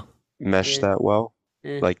play well. Mesh that well,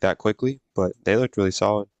 like that quickly, but they looked really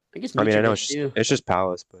solid. I mean, I know it's just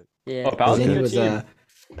Palace, but yeah.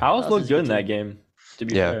 Palace looked good in that game. To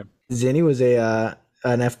be fair, Zinni was an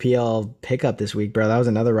FPL pickup this week, bro. That was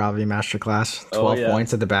another Robbie masterclass. 12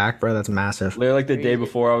 points at the back, bro. That's massive. Literally, like the day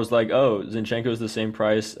before, I was like, "Oh, Zinchenko's the same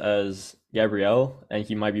price as Gabriel, and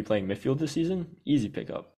he might be playing midfield this season. Easy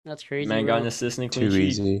pickup. That's crazy. Man got an assist and a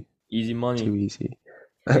clean sheet. Easy money. Too easy.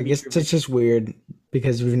 I guess it's just weird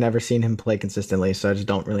because we've never seen him play consistently, so I just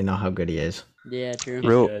don't really know how good he is. Yeah,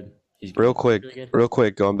 true. He's good. Real quick, Really good. real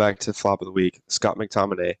quick, going back to flop of the week, Scott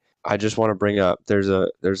McTominay. I just want to bring up there's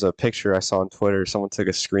a picture I saw on Twitter. Someone took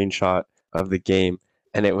a screenshot of the game,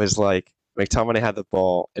 and it was like McTominay had the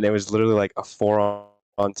ball, and it was literally like a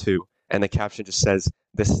 4-on-2, and the caption just says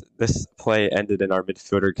this play ended in our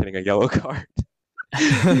midfielder getting a yellow card.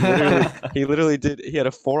 He literally did. He had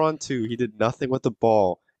a 4-on-2. He did nothing with the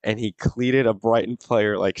ball, and he cleated a Brighton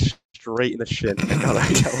player like straight in the shin and got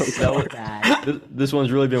a yellow So card. bad. This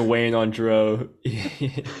one's really been weighing on Dro.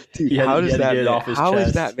 Dude, how is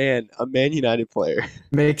that man a Man United player?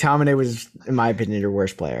 McTominay was, in my opinion, your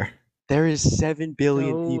worst player. There is 7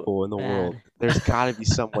 billion So people in the bad. world. There's got to be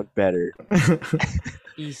someone better.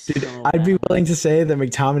 He's Dude, so I'd be bad. willing to say that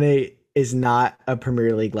McTominay is not a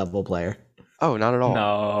Premier League level player. Oh, not at all.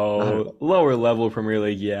 No, lower level Premier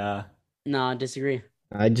League, yeah. No, I disagree.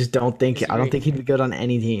 I just don't think. I don't Disagree. think he'd be good on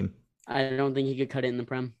any team. I don't think he could cut it in the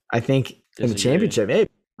Prem. I think in the Disagree. championship, maybe.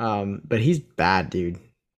 But he's bad, dude.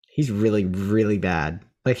 He's really, really bad.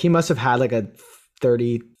 Like he must have had like a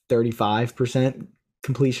 35%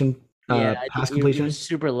 completion. Yeah, I Pass think he completion. was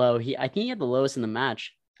super low. I think he had the lowest in the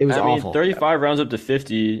match. It was I mean, awful. 35 rounds up to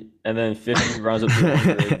 50, and then 50 rounds up to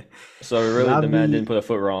 100. So really, the man Robbie- didn't put a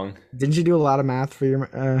foot wrong. Didn't you do a lot of math for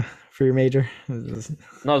your major?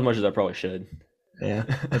 Not as much as I probably should. Yeah,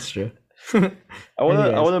 that's true. I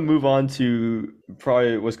Anyways. want to move on to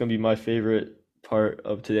probably what's going to be my favorite part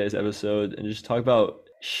of today's episode and just talk about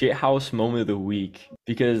shithouse moment of the week,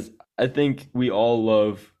 because I think we all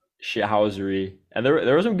love shithousery, and there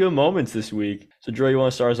were some good moments this week. So Dre, you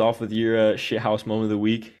want to start us off with your shithouse moment of the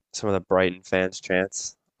week? Some of the Brighton fans'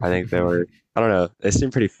 chants. I think they were. I don't know. They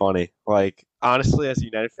seemed pretty funny. Like honestly, as a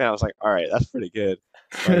United fan, I was like, all right, that's pretty good.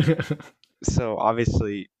 Like, so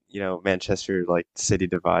obviously, Manchester, like city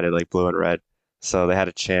divided, like blue and red. So they had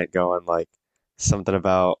a chant going like something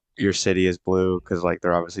about your city is blue, because like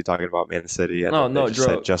they're obviously talking about Man City, and then they just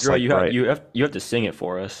said just Dro, like Brighton. you have to sing it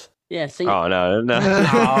for us. Yeah, sing it. Oh no.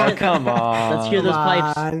 Oh, come on. Let's hear those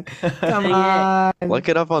pipes. Come Dang on. Look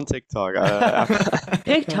it up on TikTok.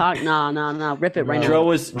 TikTok, nah, rip it right Dro now.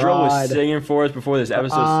 was Rod. singing for us before this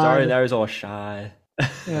episode started. Now he's all shy.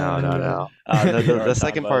 No. The The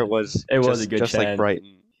second part was It was just, a good just like chant.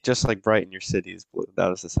 Brighton. Just like Brighton, your city is blue. That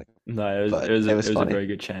was the second. No, But it was a funny. very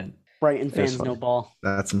good chant. Brighton was fans, funny. no ball.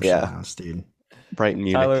 That's some Yeah. shithouse, dude. Brighton,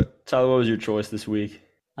 Munich. Tyler, what was your choice this week?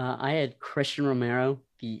 I had Christian Romero,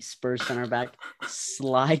 the Spurs center back,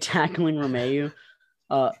 slide tackling Romeo,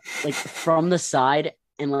 like from the side,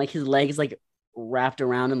 and like his legs like wrapped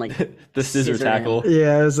around and like The scissor Scissor tackle.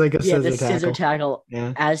 Yeah, it was like a yeah, scissor the tackle. scissor tackle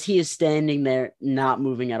Yeah. as he is standing there, not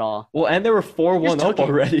moving at all. Well, and they were 4-1 Just up took it.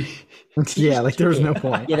 already. Yeah, like there was no Yeah.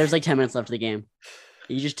 point. Yeah, there's like 10 minutes left of the game.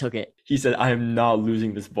 You just took it. He said, "I am not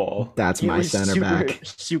losing this ball." That's It my was center super, back.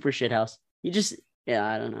 super shithouse. You just, yeah,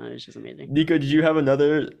 I don't know. It's just amazing. Niko, did you have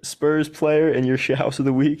another Spurs player in your shithouse of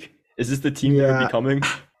the week? Is this the team they're Yeah. becoming?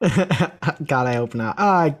 God, I hope not. Oh,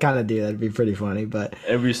 I kind of do. That'd be pretty funny, but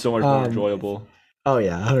It'd be so much more Um, enjoyable. oh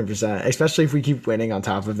yeah, 100%. Especially if we keep winning on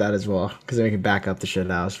top of that as well, because then we can back up the shit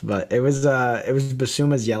house. But it was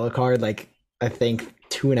Basuma's yellow card, like I think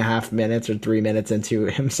 2.5 minutes or 3 minutes into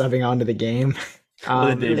him subbing onto the game.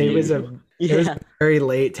 What a debut. It was a Yeah. very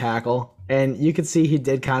late tackle, and you could see he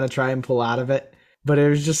did kind of try and pull out of it, but it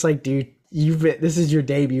was just like, dude, this is your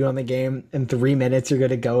debut on the game. In 3 minutes, you're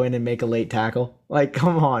gonna go in and make a late tackle. Like,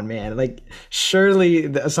 come on, man. Like,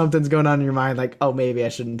 surely something's going on in your mind. Like, oh, maybe I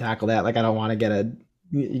shouldn't tackle that. Like, I don't want to get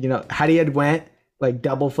had he had went like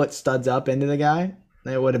double foot studs up into the guy,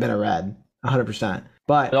 it would have been a red, 100%.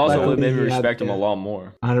 But It also would have luckily made me he had- respect him a lot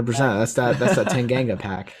more. 100%. That's that Tanganga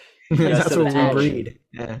pack. That's That's the what we badge. breed.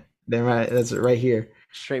 Yeah, they're right. That's right here.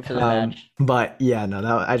 Straight for the badge. But yeah, no,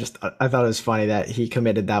 I thought it was funny that he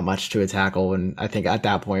committed that much to a tackle, and I think at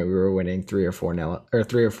that point we were winning 3 or 4-0 or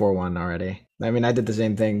 3 or 4-1 already. I mean, I did the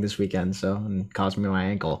same thing this weekend, so and cost me my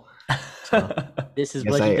ankle. This is I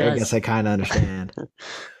guess what he I does. guess I kind of understand.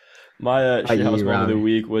 My How you, shithouse moment of the Robbie?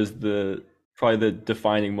 week was probably the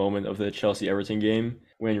defining moment of the Chelsea Everton game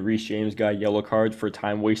when Reece James got a yellow card for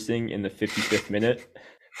time wasting in the 55th minute.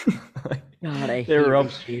 God, I They were hate up.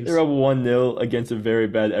 Reece James. They were up 1-0 against a very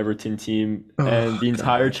bad Everton team, Oh, and the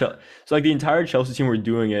entire God. the entire Chelsea team were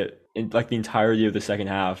doing it in like the entirety of the second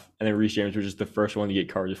half, and then Reece James was just the first one to get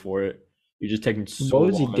carded for it. You're just taking so What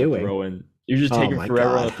was he long on the doing? throw-in. You're just Oh taking my forever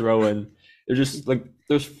on God. the throw-in. They're just like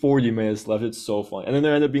there's 40 minutes left. It's so fun, and then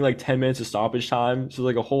there ended up being like 10 minutes of stoppage time, so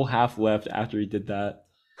like a whole half left after he did that.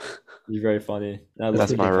 It was very funny. And I loved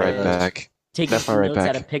That's it. my right ridiculous. back. Taking That's my some right notes back.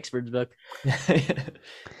 out of Pickford's book.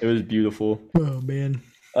 It was beautiful. Oh man.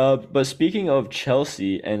 But speaking of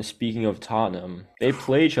Chelsea and speaking of Tottenham, they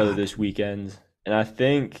play each other this weekend. And I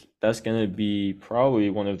think that's going to be probably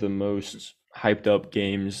one of the most hyped up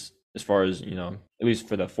games as far as, at least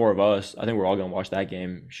for the four of us. I think we're all going to watch that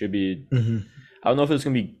game. Should be, I don't know if it's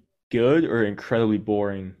going to be good or incredibly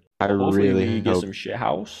boring. I Hopefully really we get hope. some shit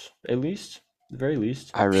house, at least, at the very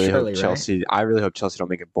least. I really Surely, hope right? Chelsea. I really hope Chelsea don't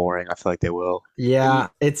make it boring. I feel like they will. Yeah, I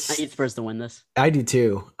it's need Spurs to win this. I do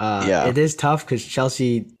too. Yeah. It is tough because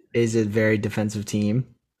Chelsea is a very defensive team,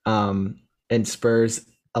 and Spurs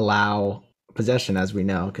allow possession, as we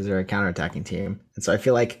know, because they're a counterattacking team. And so I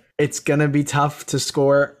feel like it's gonna be tough to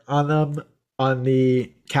score on them on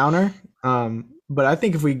the counter. But I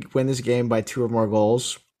think if we win this game by 2 or more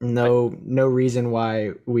goals, no reason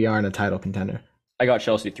why we aren't a title contender. I got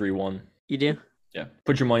Chelsea 3-1. You do? Yeah.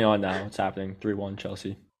 Put your money on now. It's happening. 3-1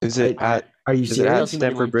 Chelsea. Is it Are you is it at serious?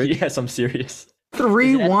 Stamford Bridge? Yes, I'm serious.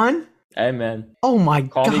 3-1? Hey, man. Oh my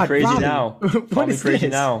Call god! me crazy Robbie. now. What Call me is crazy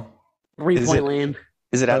this? now. 3-point land.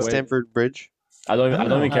 Is it at Wait. Stamford Bridge? I don't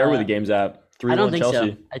even care where the Uh, game's at. 3-1 I don't think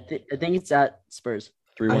Chelsea. so. I think it's at Spurs.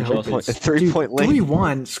 3-1 I hope Chelsea. it's- 3-point link.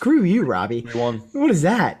 3-1. Screw you, Robbie. 3-1. What is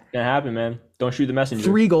that? Gonna happen, man. Don't shoot the messenger.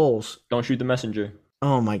 3 goals. Don't shoot the messenger.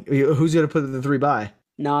 Oh my! Who's gonna put the 3 by?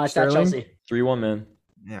 No, it's at Sterling? Chelsea. 3-1, man.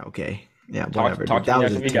 Yeah. Okay. Yeah. Talk Whatever. to dude. That me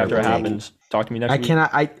was next a week after it terrible take. happens. Talk to me next I week. cannot.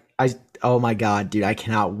 I. Oh my god, dude! I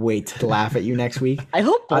cannot wait to laugh at you next week. I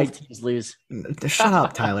hope both I- teams lose. Shut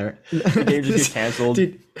up, Tyler. The game just get canceled.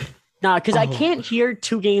 Dude, Nah, because I Oh. can't hear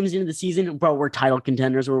 2 games into the season, bro, we're title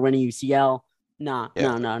contenders, we're winning UCL. Nah,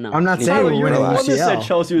 Yeah. no. I'm not Nico, saying we're you're winning the one that said UCL.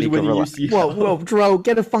 Chelsea was Nico, winning relax. UCL. Whoa, Dro,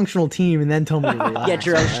 get a functional team and then tell me to relax. Yeah,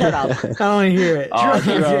 Drew, shut up. I don't want to hear it. Oh,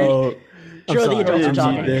 Drew, bro. I'm Drew, the sorry. adults are I didn't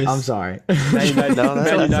talking. need this. I'm sorry. Man United, No, Man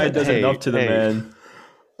that's- United does hey, enough to the hey. man.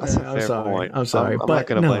 That's a I'm fair sorry. point. I'm sorry, I'm but not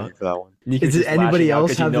gonna no. blame you for that one. Nico's Does just anybody lashing out else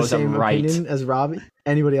 'cause he have the knows I'm same right. opinion as Robbie?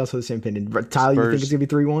 Anybody else have the same opinion? Tyler, you think Spurs- it's gonna be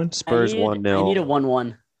 3-1? Spurs I need 1-0. a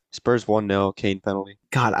 1-1. Spurs 1-0. Kane penalty.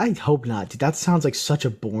 God, I hope not, dude. That sounds like such a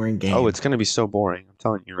boring game. Oh, it's gonna be so boring. I'm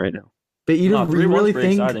telling you right now. But you No, don't 3-1's really pretty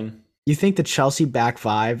think exciting. you think the Chelsea back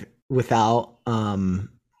 5 without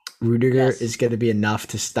Rudiger Yes. is going to be enough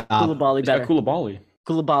to stop? Koulibaly He's got better. Koulibaly.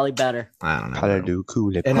 Koulibaly better. I don't know. How to bro. do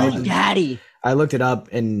cool. And Oh, daddy. I looked it up,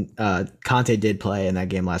 and Conte did play in that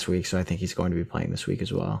game last week, so I think he's going to be playing this week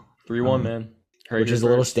as well. 3-1, man. Heard Which it is a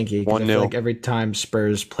little first. stinky. 'Cause I feel 1-0. like every time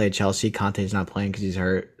Spurs play Chelsea, Conte's not playing because he's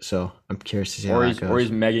hurt. So I'm curious to see how Or that he's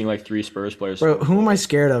goes. megging like 3 Spurs players. Bro, who am I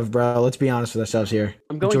scared of, bro? Let's be honest with ourselves here.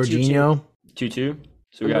 I'm going Jorginho. 2-2.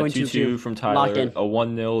 So we I'm got going 2-2 2-2. from Lock Tyler, in. a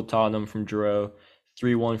 1-0 Tottenham from Jero,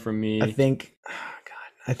 3-1 from me. I think,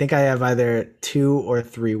 I think I have either 2 or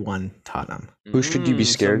 3-1 Tottenham. Who should you be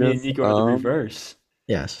scared so me of? and Nico are the reverse.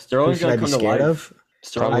 Yes. Sterling's Who should I gonna be come to scared life. of?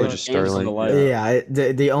 Sterling Probably James just is on Sterling. the light. Yeah,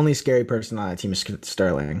 the only scary person on that team is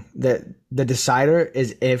Sterling. The decider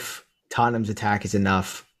is if Tottenham's attack is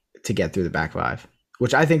enough to get through the back 5,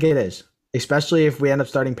 which I think it is. Especially if we end up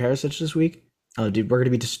starting Perisic this week. Oh, dude, we're gonna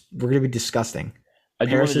be disgusting. I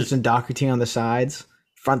do wanna Perisic just- and Doherty on the sides,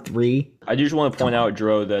 front 3. I do just want to point out,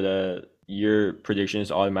 Dro, that your prediction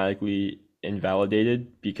is automatically invalidated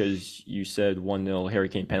because you said 1-0 Harry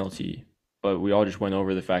Kane penalty, but we all just went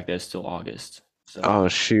over the fact that it's still August. So. Oh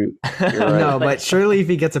shoot. You're right. No, but surely if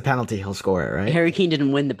he gets a penalty, he'll score it, right? Harry Kane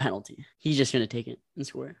didn't win the penalty. He's just going to take it and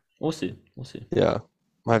score. We'll see. We'll see. Yeah.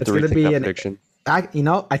 I have It's to gonna rethink be that an- prediction.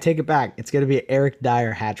 I take it back. It's gonna be an Eric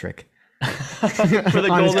Dier hat trick For the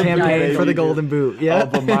on his golden campaign boot, for the baby. Golden Boot. Yeah, Oh,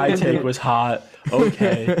 but my take was hot.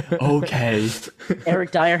 Okay. Okay.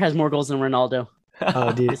 Eric Dier has more goals than Ronaldo.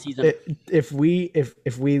 Oh, dude, this season. if we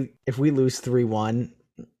lose 3-1,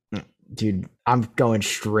 dude, I'm going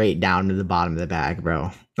straight down to the bottom of the bag,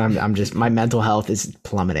 bro. I'm just my mental health is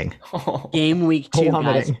plummeting. Game week 2, guys.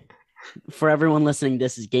 Plummeting. For everyone listening,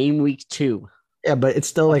 this is game week 2. Yeah, but it's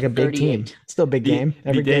still like a big team. 38. It's still a big game.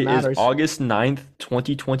 Every the game date matters. is August 9th,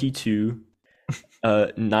 2022,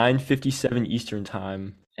 9:57 Eastern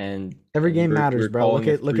time, and Every game we're- matters, we're bro. calling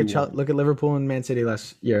it Look at 3-1. look at Liverpool and Man City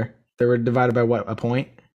last year. They were divided by what, a point?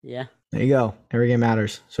 Yeah. There you go. Every game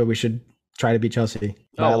matters. So we should try to beat Chelsea.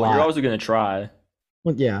 By a Oh, well, you're lot. always gonna try.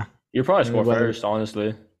 Well, yeah. You'll probably score Whether- first,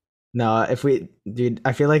 honestly. No, dude,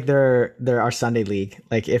 I feel like they're our Sunday league.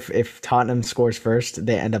 Like if Tottenham scores first,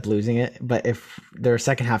 they end up losing it. But if they're a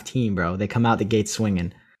second half team, bro, they come out the gate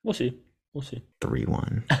swinging. We'll see. We'll see.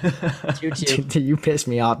 3-1. 2-2. You piss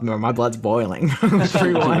me off, bro. My blood's boiling.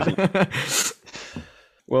 3-1.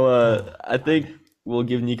 Well, I think we'll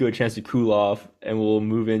give Nico a chance to cool off, and we'll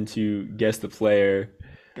move into guess the player.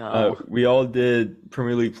 We all did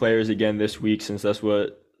Premier League players again this week, since that's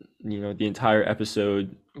what the entire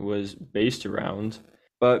episode was based around.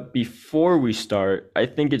 But before we start, I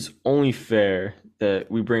think it's only fair that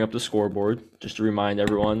we bring up the scoreboard just to remind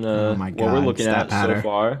everyone Oh my what we're God, looking stat at patter. so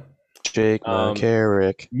far. Jake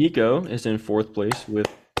McCarrick. Niko is in 4th place with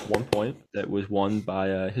 1 point that was won by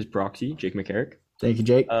his proxy, Jake McCarrick. Thank you,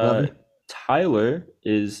 Jake. Love you. Tyler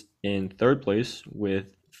is in 3rd place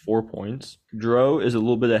with 4 points. Dro is a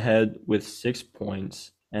little bit ahead with 6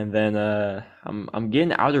 points. And then I'm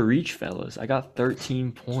getting out of reach, fellas. I got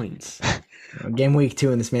 13 points. Game week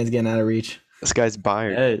 2 and this man's getting out of reach. This guy's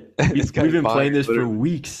Bayern. Hey, we've been playing this for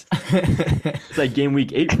weeks. It's like game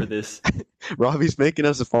week 8 for this. Robbie's making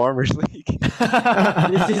us a farmers league.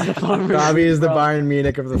 This is the farmers. Robbie is the bro. Bayern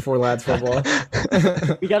Munich of the 4 lads football.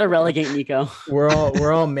 We gotta relegate Niko.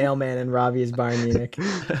 We're all mailman and Robbie is Bayern Munich.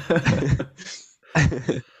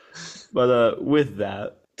 But with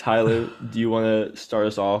that, Tyler, do you want to start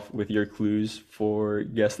us off with your clues for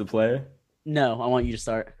Guess the Player? No, I want you to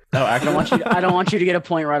start. Oh, I don't want you to get a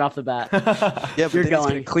point right off the bat. Yeah, but You're then going. he's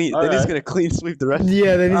gonna clean. All Then he's right. gonna clean sweep the rest.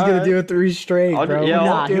 Yeah, then he's All gonna right. do it 3 straight, I'll- bro. yeah, What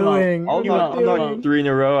I'll- are you doing? I'll You knock won't. 3 in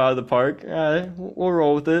a row out of the park. All right, we'll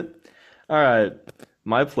roll with it. All right,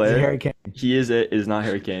 my Is it player. Harry Kane? He is not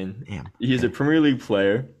Harry Kane. Damn. He is a Premier League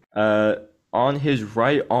player. On his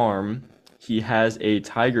right arm, he has a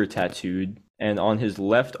tiger tattooed, and on his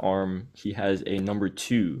left arm, he has a number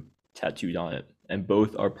 2 tattooed on it, and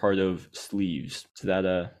both are part of sleeves. So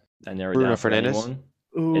that narrowed Bruno down for Fernandes? anyone.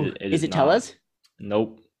 Ooh. It is is it not. Tellez?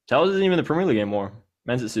 Nope. Tellez isn't even in the Premier League anymore.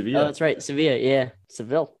 Men's at Sevilla. Oh, that's right. Sevilla. Yeah.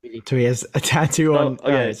 Seville. So he has a tattoo on. okay.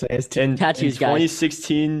 Alright, so he has 2. In Tattoos, guys.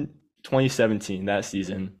 2016, 2017, that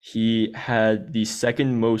season, he had the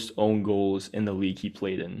second most own goals in the league he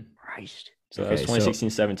played in. Christ. So that's Okay, so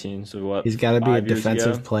 2016-17. So what? He's got to be a 5 years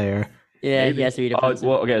defensive ago? player. Yeah, Maybe. he has to be Oh, defensive.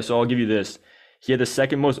 well, okay, so I'll give you this. He had the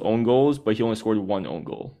second most own goals, but he only scored 1 own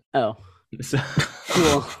goal. Oh, So,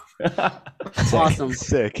 cool. Awesome.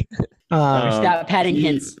 Sick. Stat padding he-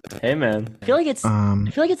 hints. Hey, man. I feel like it's Um,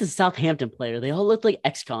 I feel like it's a Southampton player. They all look like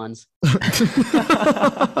ex-cons.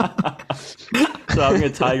 So having a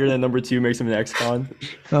tiger and a number 2 makes him an ex-con.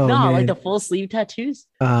 oh, No, man. like the full sleeve tattoos.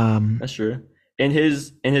 That's true. In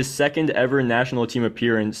his second ever national team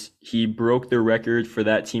appearance, he broke the record for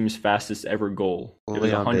that team's fastest ever goal. It was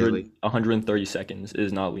Leon 100, Bailey. 130 seconds. It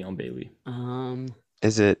is not Leon Bailey.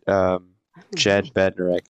 Is it Jed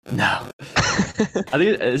Bednarek? No. I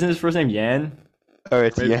think isn't his first name Jan? Oh,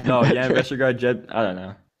 it's Maybe, yeah. no, Jan Vestergaard Jed. I don't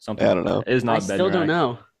know. Something. I don't know. It is not I still Bednarek. don't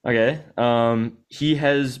know. Okay. He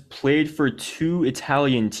has played for 2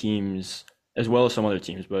 Italian teams as well as some other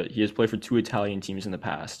teams, but he has played for 2 Italian teams in the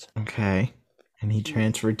past. okay. And he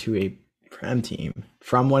transferred to a Prem team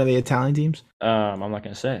from one of the Italian teams. I'm not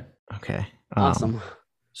gonna say. Okay. Awesome.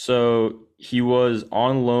 So he was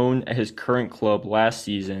on loan at his current club last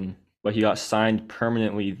season, but he got signed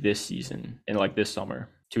permanently this season and like this summer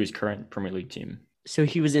to his current Premier League team. So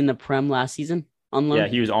he was in the Prem last season on loan. Yeah,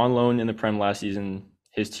 he was on loan in the Prem last season.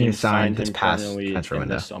 His team He signed signed this him past permanently transfer in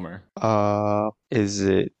window. this summer. Is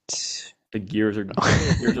it? The gears are No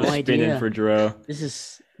spinning idea. for Dro. This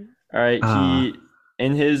is All right, Ah. he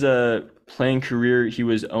in his playing career, he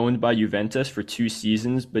was owned by Juventus for 2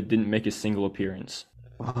 seasons, but didn't make a single appearance.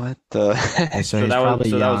 What the? Okay, so So he's that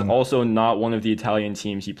probably was young. also not one of the Italian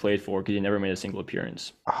teams he played for because he never made a single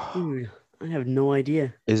appearance. dude. I have no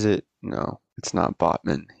idea. Is it? No, it's not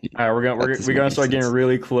Botman. All right, we're That doesn't gonna make start getting sense.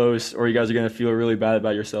 really close, or you guys are gonna feel really bad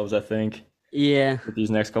about yourselves. I think Yeah. with these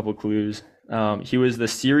next couple clues. He was the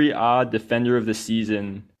Serie A defender of the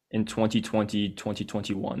season in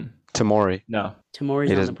 2020-2021. Tamori. No, Tamori's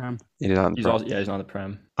He on the doesn't- Prem. He did not. he's on the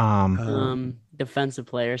Prem. Defensive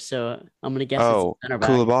player. So I'm gonna guess Oh, it's center back.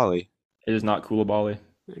 Koulibaly. It is not Koulibaly.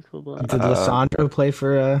 Cool ball. Did Lissandro play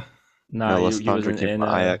for? Nah, No, he Lissandro wasn't came in. from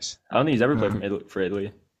Ajax. I don't think he's ever played for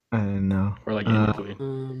Italy I don't know. or like in Italy.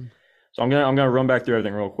 Um, So I'm gonna run back through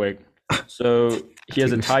everything real quick. So he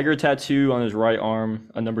has a tiger tattoo on his right arm,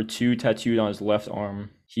 a number 2 tattooed on his left arm.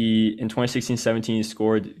 He in 2016-17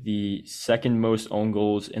 scored the second most own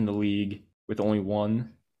goals in the league with only 1.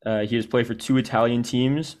 He has played for 2 Italian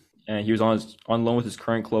teams, and he was on loan with his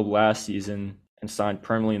current club last season and signed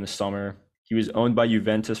permanently in the summer. He was owned by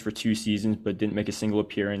Juventus for 2 seasons but didn't make a single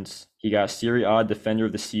appearance. He got Serie A Defender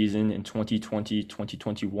of the Season in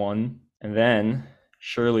 2020-2021. And then,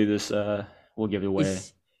 surely this will give it away.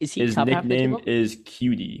 is he His top half of the nickname table? is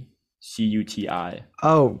Cutie, Cuti.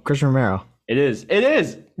 Oh, Christian Romero. It is.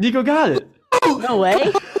 Niko got it. No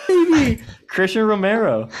way. Christian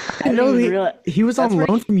Romero. I know didn't even realize- he was on That's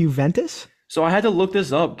loan right. from Juventus. So I had to look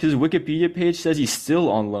this up because his Wikipedia page says he's still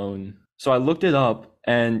on loan. So I looked it up,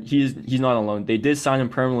 and he's not on loan. They did sign him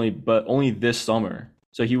permanently, but only this summer.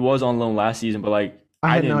 So he was on loan last season, but like I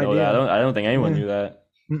I had didn't no know that. idea. I don't think anyone Yeah. knew that.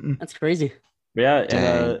 Mm-mm. That's crazy. But yeah,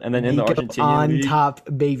 Dang. and then in the Niko Argentinian on league, top,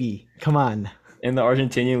 baby. Come on. in the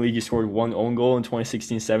Argentinian league, he scored one own goal in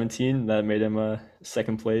 2016-17. That made him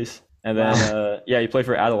second place. And then yeah, he played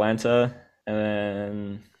for Atalanta, and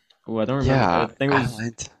then I don't remember. I Yeah, think it was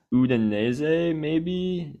Atalanta. Udinese,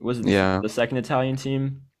 maybe was it Yeah, the second Italian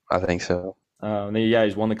team? I think so. And then, yeah,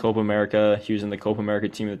 he's won the Copa America. He was in the Copa America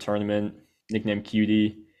team of the tournament, nicknamed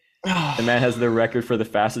Cutie. The man has the record for the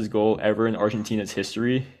fastest goal ever in Argentina's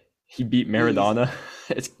history. He beat Maradona.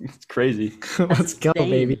 It's crazy. Let's go, insane.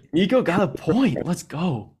 baby. Niko got a point. Let's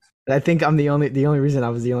go. I think I'm the only reason I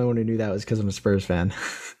was the only one who knew that was because I'm a Spurs fan.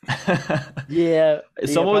 Yeah.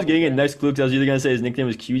 Someone was probably getting a right. next clue because I was either going to say his nickname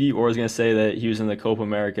was Cutie or I was going to say that he was in the Copa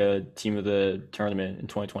America team of the tournament in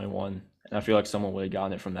 2021. And I feel like someone would have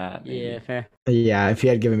gotten it from that. Maybe. Yeah, fair. Yeah, if you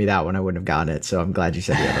had given me that one, I wouldn't have gotten it. So I'm glad you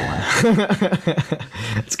said the other one.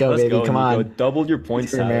 Let's go, Let's baby. go, Come Niko. on. Doubled your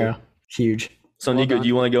points. Romero. Huge. So, Well Niko, done. do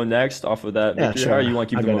you want to go next off of that Yeah, victory, sure. or you want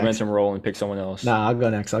to keep I'll the go momentum rolling and pick someone else? Nah, I'll go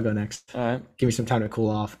next. All right. Give me some time to cool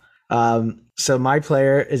off. So my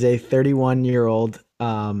player is a 31-year-old.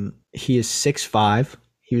 He is 6'5".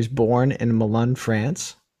 He was born in Melun,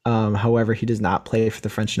 France. However, he does not play for the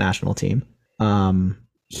French national team.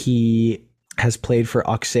 He has played for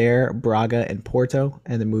Auxerre, Braga, and Porto,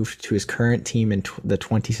 and then moved to his current team in the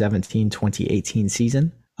 2017-2018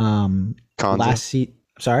 season. Konza?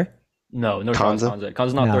 Sorry? No, Konza? Konza.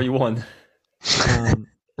 Konza's not No. 31.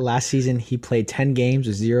 Last season, he played 10 games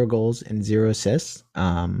with 0 goals and 0 assists.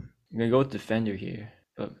 I'm going to go with defender here.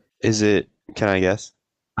 But Is it, can I guess?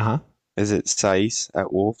 Uh-huh. Is it Saiz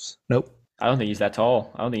at Wolves? Nope. I don't think he's that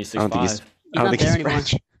tall. I don't think he's 6'5". I don't think He's I don't not think there he's anymore.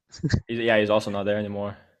 French. He's also not there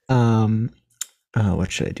anymore.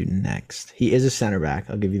 What should I do next? He is a center back.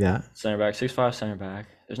 I'll give you that. Center back, 6'5", center back.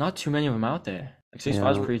 There's not too many of them out there. Like 6'5"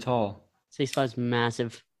 is Yeah. pretty tall. 6'5" is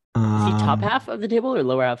massive. Is he top half of the table or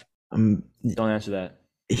lower half? Don't answer that.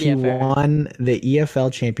 He Yeah, fair. won the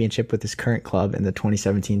EFL championship with his current club in the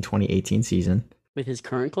 2017-2018 season. With his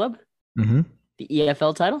current club? Mm-hmm. The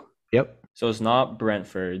EFL title? Yep. So it's not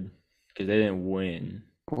Brentford because they didn't win.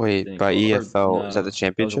 Wait, by EFL, is that the That was a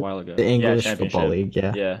championship? while ago. The English championship. Football League,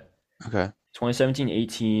 yeah. Yeah. Okay.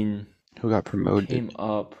 2017-18 Who got promoted? came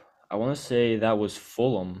up. I want to say that was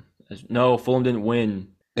Fulham. No, Fulham didn't win.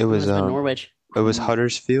 It was by Norwich. It was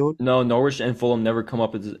Huddersfield. No, Norwich and Fulham never come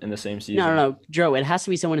up in the same season. No. Joe, it has to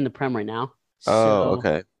be someone in the Prem right now. Oh,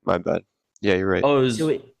 okay. My bad. Yeah, you're right. Oh, it was So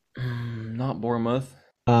it, not Bournemouth.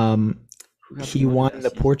 Who got He promoted won that the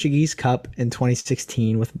season? Portuguese Cup in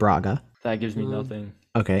 2016 with Braga. That gives me nothing.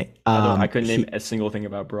 Okay. I couldn't name a single thing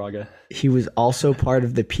about Braga. He was also part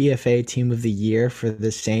of the PFA Team of the Year for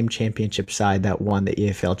the same championship side that won the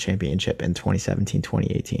EFL championship in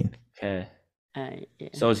 2017-2018. Okay. yeah.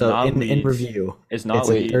 So it's So not in Leeds. review, It's not it's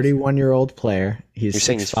a Leeds. 31-year-old player. He's You're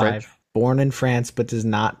saying he's 6'5", French? born in France, but does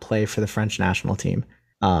not play for the French national team.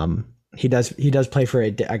 He does play for I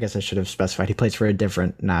guess I should have specified. He plays for a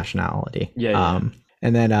different nationality. Yeah.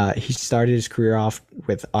 And then he started his career off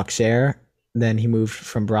with Auxerre. Then he moved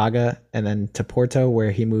from Braga and then to Porto,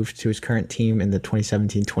 where he moved to his current team in the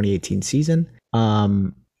 2017-2018 season.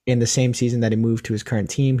 In the same season that he moved to his current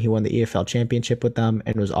team, he won the EFL championship with them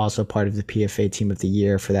and was also part of the PFA Team of the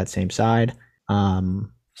Year for that same side.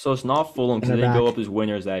 So it's not Fulham because they Center didn't go back. up as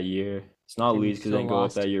winners that year. It's not And Leeds because still they didn't go up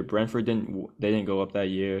lost. that year. Brentford didn't go up that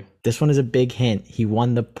year. This one is a big hint. He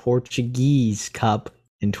won the Portuguese Cup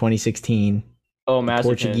in 2016. Oh, massive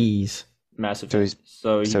hint. Portuguese. Massive. So hint. he's-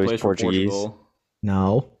 So he so he's plays for Portuguese? Portugal.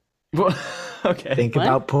 No. Okay. Think What?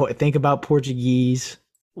 about Portuguese.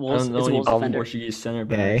 I Wolves, don't know it's any Wolves defender. Portuguese center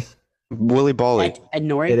Okay. backs. Willie Bolly. At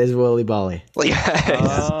Norwich? It is Willy Bolly.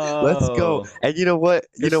 Yes. Let's go. Oh. And you know what?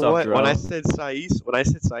 Good stuff, When Dro. I said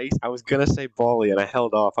Saiz, I was gonna say Bolly, and I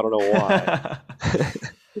held off. I don't know why.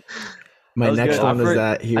 My That was next good. one was I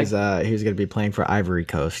that he was going to be playing for Ivory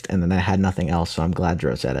Coast, and then I had nothing else, so I'm glad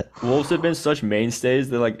Dro said it. Wolves have been such mainstays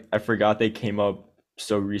that I forgot they came up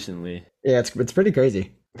so recently. Yeah, it's pretty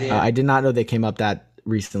crazy. Yeah. I did not know they came up that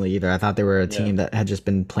recently either. I thought they were a team that had just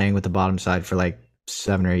been playing with the bottom side for like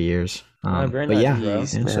 7 or 8 years. Very but nice, yeah, bro. yeah,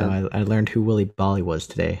 so I learned who Willy Bolly was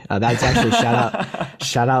today. That's actually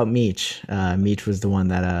shout out Meech. Meech was the one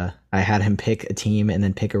that I had him pick a team and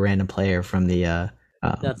then pick a random player from the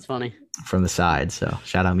That's funny. from the side. So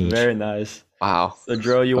shout out Meech. Very nice. Wow. So,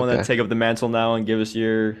 Dro, you want to Okay. take up the mantle now and give us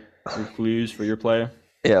your clues for your player?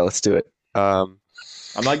 Yeah, let's do it. I'm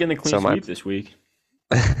not getting a clean So my- sweep this week.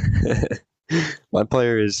 My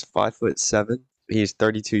player is 5'7". He's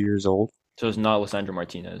 32 years old. So it's not Lissandro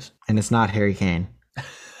Martinez. And it's not Harry Kane.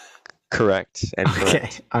 Correct. And Okay.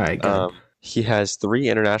 correct. All right, good. He has 3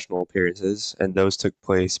 international appearances, and those took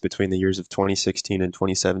place between the years of 2016 and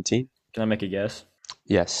 2017. Can I make a guess?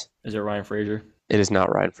 Yes. Is it Ryan Fraser? It is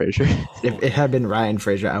not Ryan Fraser. If it had been Ryan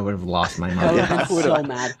Fraser, I would have lost my I mind. would have I been would've- so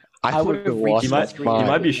mad. I I would would have have lost He reached my my might, screen. he mind.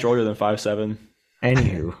 might be shorter than 5'7".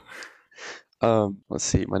 Anywho, Let's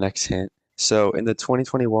see, my next hint. So in the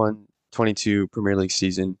 2021-22 Premier League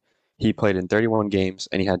season, he played in 31 games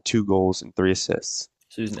and he had 2 goals and 3 assists.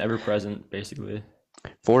 So he's an ever-present, basically.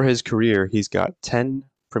 For his career, he's got 10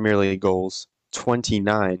 Premier League goals,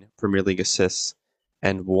 29 Premier League assists,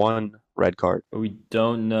 and 1 red card. But we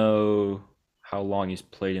don't know how long he's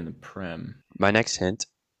played in the Prem. My next hint,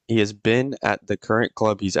 he has been at the current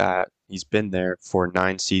club he's at. He's been there for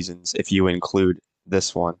 9 seasons if you include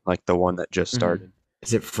this one, like the one that just started.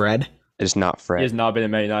 is it Fred? It is not He Fred. has not been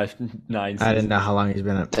in Man United 9 seasons. I didn't know how long he's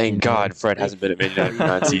been at. Thank God Fred hasn't been at Man United for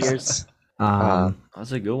 9 4 years. seasons.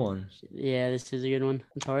 That's a good one. Yeah, this is a good one.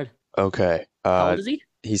 It's hard. Okay. How old is he?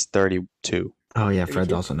 He's 32. Oh yeah, Fred's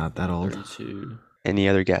 32? also not that old. 32. Any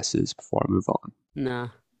other guesses before I move on? Nah.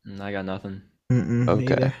 I got nothing. Okay.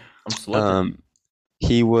 Neither. I'm slipping.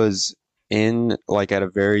 He was in at a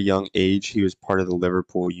very young age. He was part of the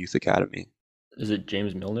Liverpool Youth Academy. Is it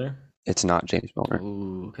James Milner? It's not James Milner.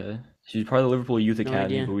 Ooh, okay. So he's part of the Liverpool Youth No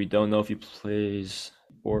Academy, idea. but we don't know if he plays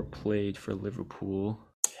or played for Liverpool.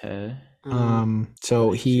 Okay.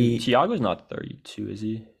 So he Thiago's not 32, is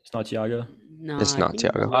he? It's not Thiago? No, It's I not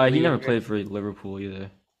think Thiago. it's He never later. played for Liverpool either.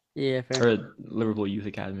 Yeah, fair. Or Liverpool Youth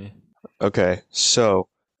Academy. Okay, so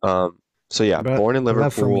yeah, But born in what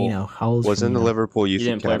about Liverpool, Firmino? How old is was in the Firmino? Liverpool He Youth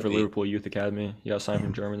didn't play for Academy. Liverpool Youth Academy. He got signed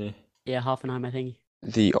from Germany. Yeah, Hoffenheim, I think.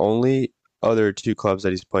 The only other 2 clubs that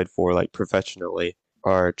he's played for, professionally,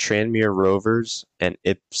 are Tranmere Rovers and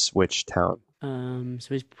Ipswich Town. So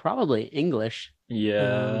he's probably English.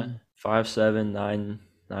 Yeah. Um, 5'7",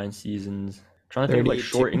 9 seasons. Trying to think of 32.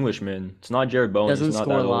 short Englishmen. It's not Jared Bowen. Doesn't He's not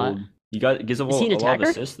score that a lot. old. Gives a Is he an lot of attacker?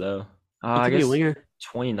 assists though. He I could be a guess winger.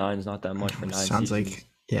 29 is not that much for 9 Sounds seasons. like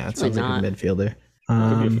yeah, it Probably sounds like not. a midfielder.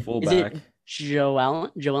 Could be a Is fullback. it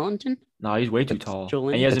Joelinton? No, he's way too It's tall. Joe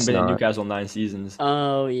And he hasn't It's been in not. Newcastle 9 seasons.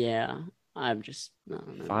 Oh yeah. I don't know.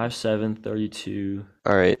 5'7", 32.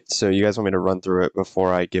 All right, so you guys want me to run through it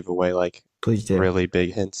before I give away Please do. really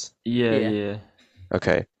big hints? Yeah, Yeah. yeah.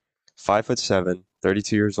 Okay, 5'7",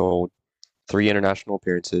 32 years old, 3 international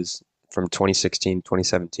appearances from 2016,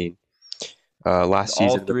 2017. Last All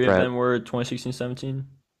season in the 3 of Prem. them were 2016-17?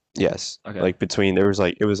 Yes. Okay. Between it was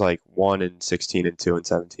 1 and 16 and 2 and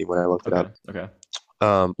 17 when I looked it up. Okay.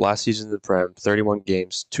 Last season in the Prem, 31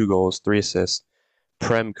 games, 2 goals, 3 assists.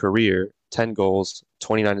 Prem career, 10 goals,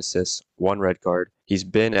 29 assists, 1 red card. He's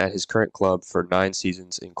been at his current club for 9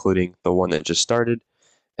 seasons, including the one that just started,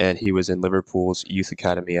 and he was in Liverpool's youth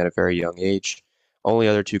academy at a very young age. Only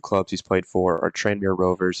other 2 clubs he's played for are Tranmere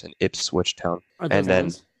Rovers and Ipswich Town. Are those And then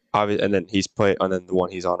ones? and then the one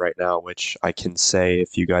he's on right now, which I can say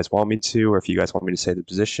if you guys want me to, or if you guys want me to say the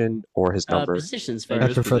position or his number. Positions Yeah, I first.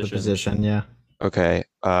 His prefer the position. position. Yeah. Okay,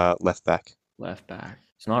 left back. Left back.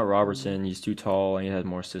 It's not Robertson. He's too tall and he had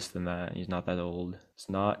more assists than that. He's not that old. It's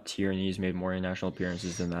not Tierney. He's made more international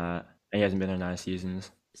appearances than that. And he hasn't been there 9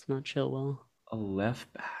 seasons. It's not Chilwell. A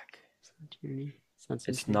left back. It's not Tierney. It's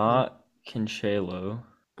It's not Cancelo.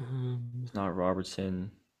 Um, It's not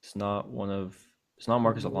Robertson. It's not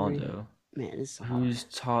Marcus Alonso. man, this is hard. Who's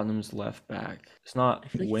Tottenham's left back? It's not I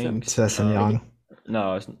feel like Winks. Sessegnon.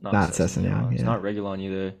 No, it's not Not Sessegnon. Sessegnon, It's yeah. not Reguilon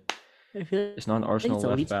either. I feel like It's not an Arsenal it's a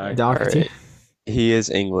left Leeds back. player. Doherty. Alright. He is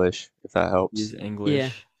English, if that helps. He's English. Yeah.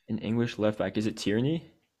 An English left back. Is it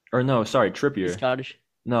Tierney? Or no, sorry, he's Trippier. Scottish.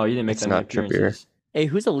 No, you didn't make It's that many not Trippier. appearances. Hey,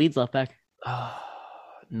 who's a Leeds left back?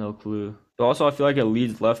 No clue. But also, I feel like a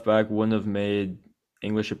Leeds left back wouldn't have made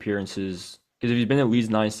English appearances. Because if he's been at Leeds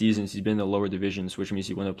 9 seasons, he's been in the lower divisions, which means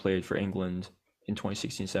he wouldn't have played for England in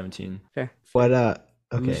 2016-17. Fair. What?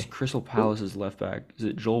 Who's Okay. Crystal Palace's left back? Is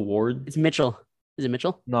it Joel Ward? It's Mitchell. Is it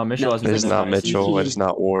Mitchell? No, Mitchell No, hasn't It been is there not 9 Mitchell. It seasons. is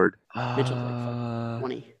not Ward. Mitchell's like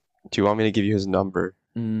 20. Do you want me to give you his number?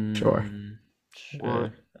 Sure.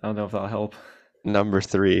 Sure. I don't know if that'll help. Number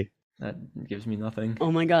 3. That gives me nothing.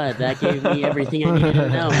 Oh my god, that gave me everything I needed to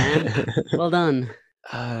know, man. Well done.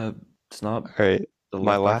 It's not All right. the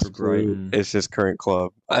My left back last for clue Brighton. is his current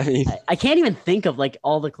club. I mean, I can't even think of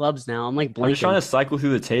all the clubs now. I'm like I'm blanking. just trying to cycle through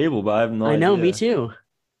the table, but I have no I know, idea. me too.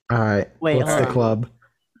 All right. Wait, What's hold the on. club?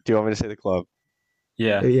 do you want me to say the club?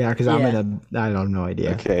 Yeah. Yeah, because I'm Yeah. in a. I don't have no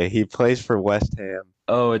idea. Okay, he plays for West Ham.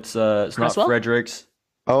 Oh, it's not Cresswell? Fredericks.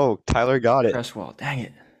 Oh, Tyler got it. Cresswell. Dang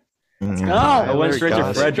it. Mm, go. I Tyler went straight to got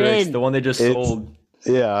it. Fredericks, Spin. the one they just It's- sold.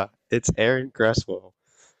 Yeah, it's Aaron Cresswell.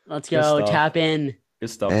 Let's Good go. stuff. Tap in. Good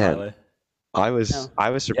stuff, Man. Tyler. I No. was Yeah,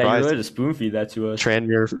 you're surprised. ready to spoon feed that to us.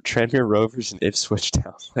 Tranmere Rovers and Ipswich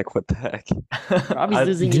Town. Like, what the heck? Robbie's I-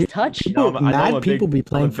 losing his touch. You know, People, I know I'm mad a people big,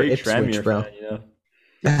 be I'm a playing for big Ipswich, Tranmere bro. fan, you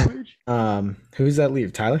know. Who's that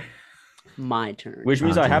leave? Tyler? My turn. Which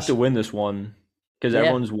means Oh, I have to geez. win this one because Yeah.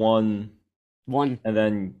 everyone's won, One. and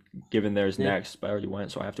then given theirs Yeah. next, but I already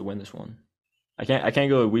went, so I have to win this one. I can't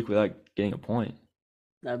go a week without getting a point.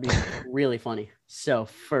 That'd be really funny. So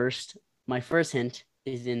my first hint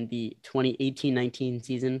is in the 2018-19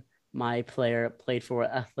 season. My player played for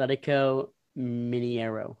Atletico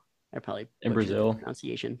Mineiro. I probably In butchered Brazil? the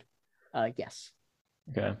pronunciation. Yes.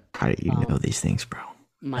 Okay. How do you know these things, bro?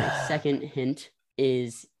 My second hint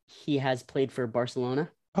is he has played for Barcelona.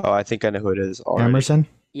 Oh, I think I know who it is already. Emerson?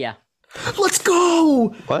 Yeah. Let's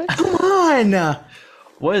go! What? Come on!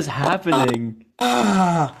 What is happening?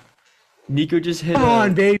 Niko just hit Come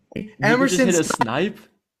on, baby. Niko just Emerson, hit a snipe.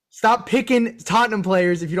 stop picking Tottenham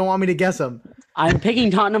players if you don't want me to guess them. I'm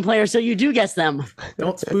picking Tottenham players, so you do guess them.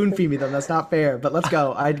 Don't spoon feed me them. That's not fair. But let's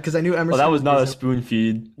go. Because I knew Emerson. Well, that was not a Brazil. spoon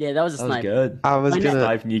feed. Yeah, that was a That was snipe. good. I was My gonna.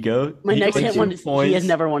 Snipe, Niko. My Niko next with hit 2 one is he points. has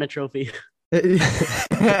never won a trophy.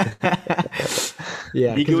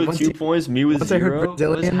 Yeah. Niko with once 2 you- points, me with Once I 0. heard What is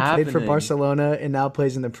Brazilian played for happening? Barcelona and now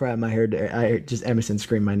plays in the Prem, I heard just Emerson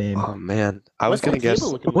scream my name. Oh man, I was What's the gonna guess.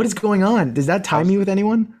 table looking What is going on? Does that tie me with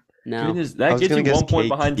anyone? No. Goodness, I that was gets gonna you guess 1 point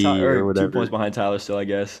behind KT Tyler, or or 2 whatever. points behind Tyler still, I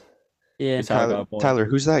guess. Yeah. It's how I got a Tyler, point. Tyler,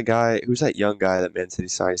 who's that guy? Who's that young guy that Man City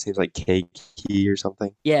signed? His name's like KT or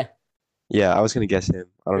something. Yeah. Yeah, I was gonna guess him.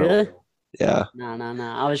 I don't Really? know. Yeah. No.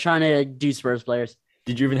 I was trying to do Spurs players.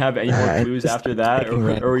 Did you even have any more Alright, clues just after that, picking or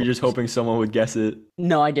random were you just hoping someone would guess it?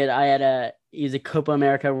 No, I did. He's a Copa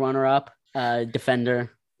America runner-up,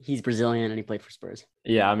 defender. He's Brazilian and he played for Spurs.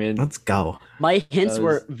 Yeah, I mean, Let's go. My hints That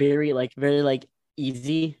were was- very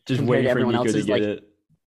easy just compared waiting to for everyone Niko to else's. get Like it.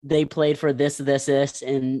 they played for this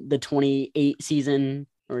in the 2008 season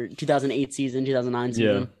or 2008 season, 2009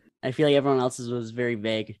 season. Yeah. I feel like everyone else's was very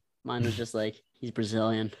vague. Mine was just like he's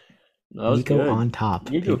Brazilian. No, that was Nico good. on top.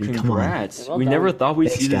 Niko, baby. Come on. congrats. Well we done. never thought we'd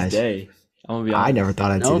Thanks, see this guys. day. I'm gonna be honest. I never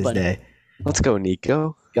thought I'd see this Nobody. day. Let's go,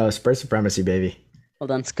 Nico. Go, Spurs supremacy, baby. Well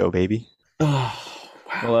done. Let's go, baby. Oh,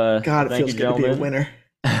 wow. Well, God, it thank feels you, good to be a gentlemen. winner.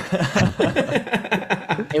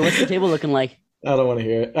 Hey, what's the table looking like? I don't want to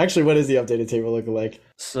hear it. Actually, what is the updated table looking like?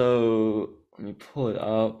 So let me pull it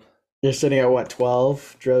up. You're sitting at what,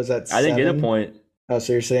 12? Dro's at I didn't get a 7? point. Oh,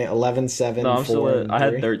 so you're saying 11, 7, No, I'm 4, still at. and I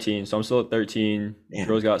had 3? 13, so I'm still at 13. Damn.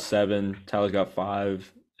 Joe's got 7. Tyler's got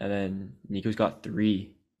 5, and then Niko's got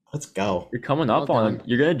 3. Let's go. You're coming up Well on him. done.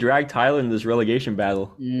 You're gonna drag Tyler in this relegation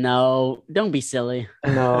battle. No, don't be silly.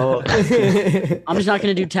 No. I'm just not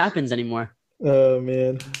gonna do tap-ins anymore. Oh,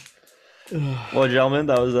 man. Well, gentlemen,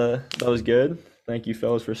 that was good. Thank you,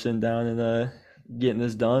 fellas, for sitting down and getting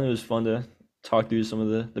this done. It was fun to talk through some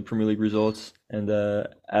of the Premier League results. And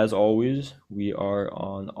as always, we are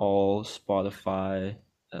on all Spotify,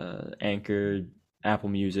 Anchor, Apple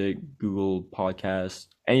Music, Google Podcasts,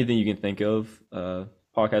 anything you can think of.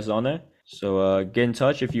 Podcast is on there. So get in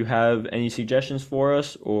touch if you have any suggestions for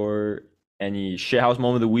us or any shithouse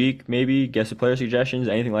moment of the week, maybe guest the player suggestions,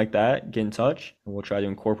 anything like that. Get in touch and we'll try to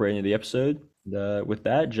incorporate into the episode. With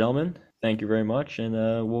that, gentlemen, thank you very much, and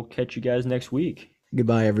we'll catch you guys next week.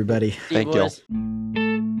 Goodbye, everybody. See you, Thank you.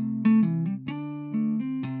 boys.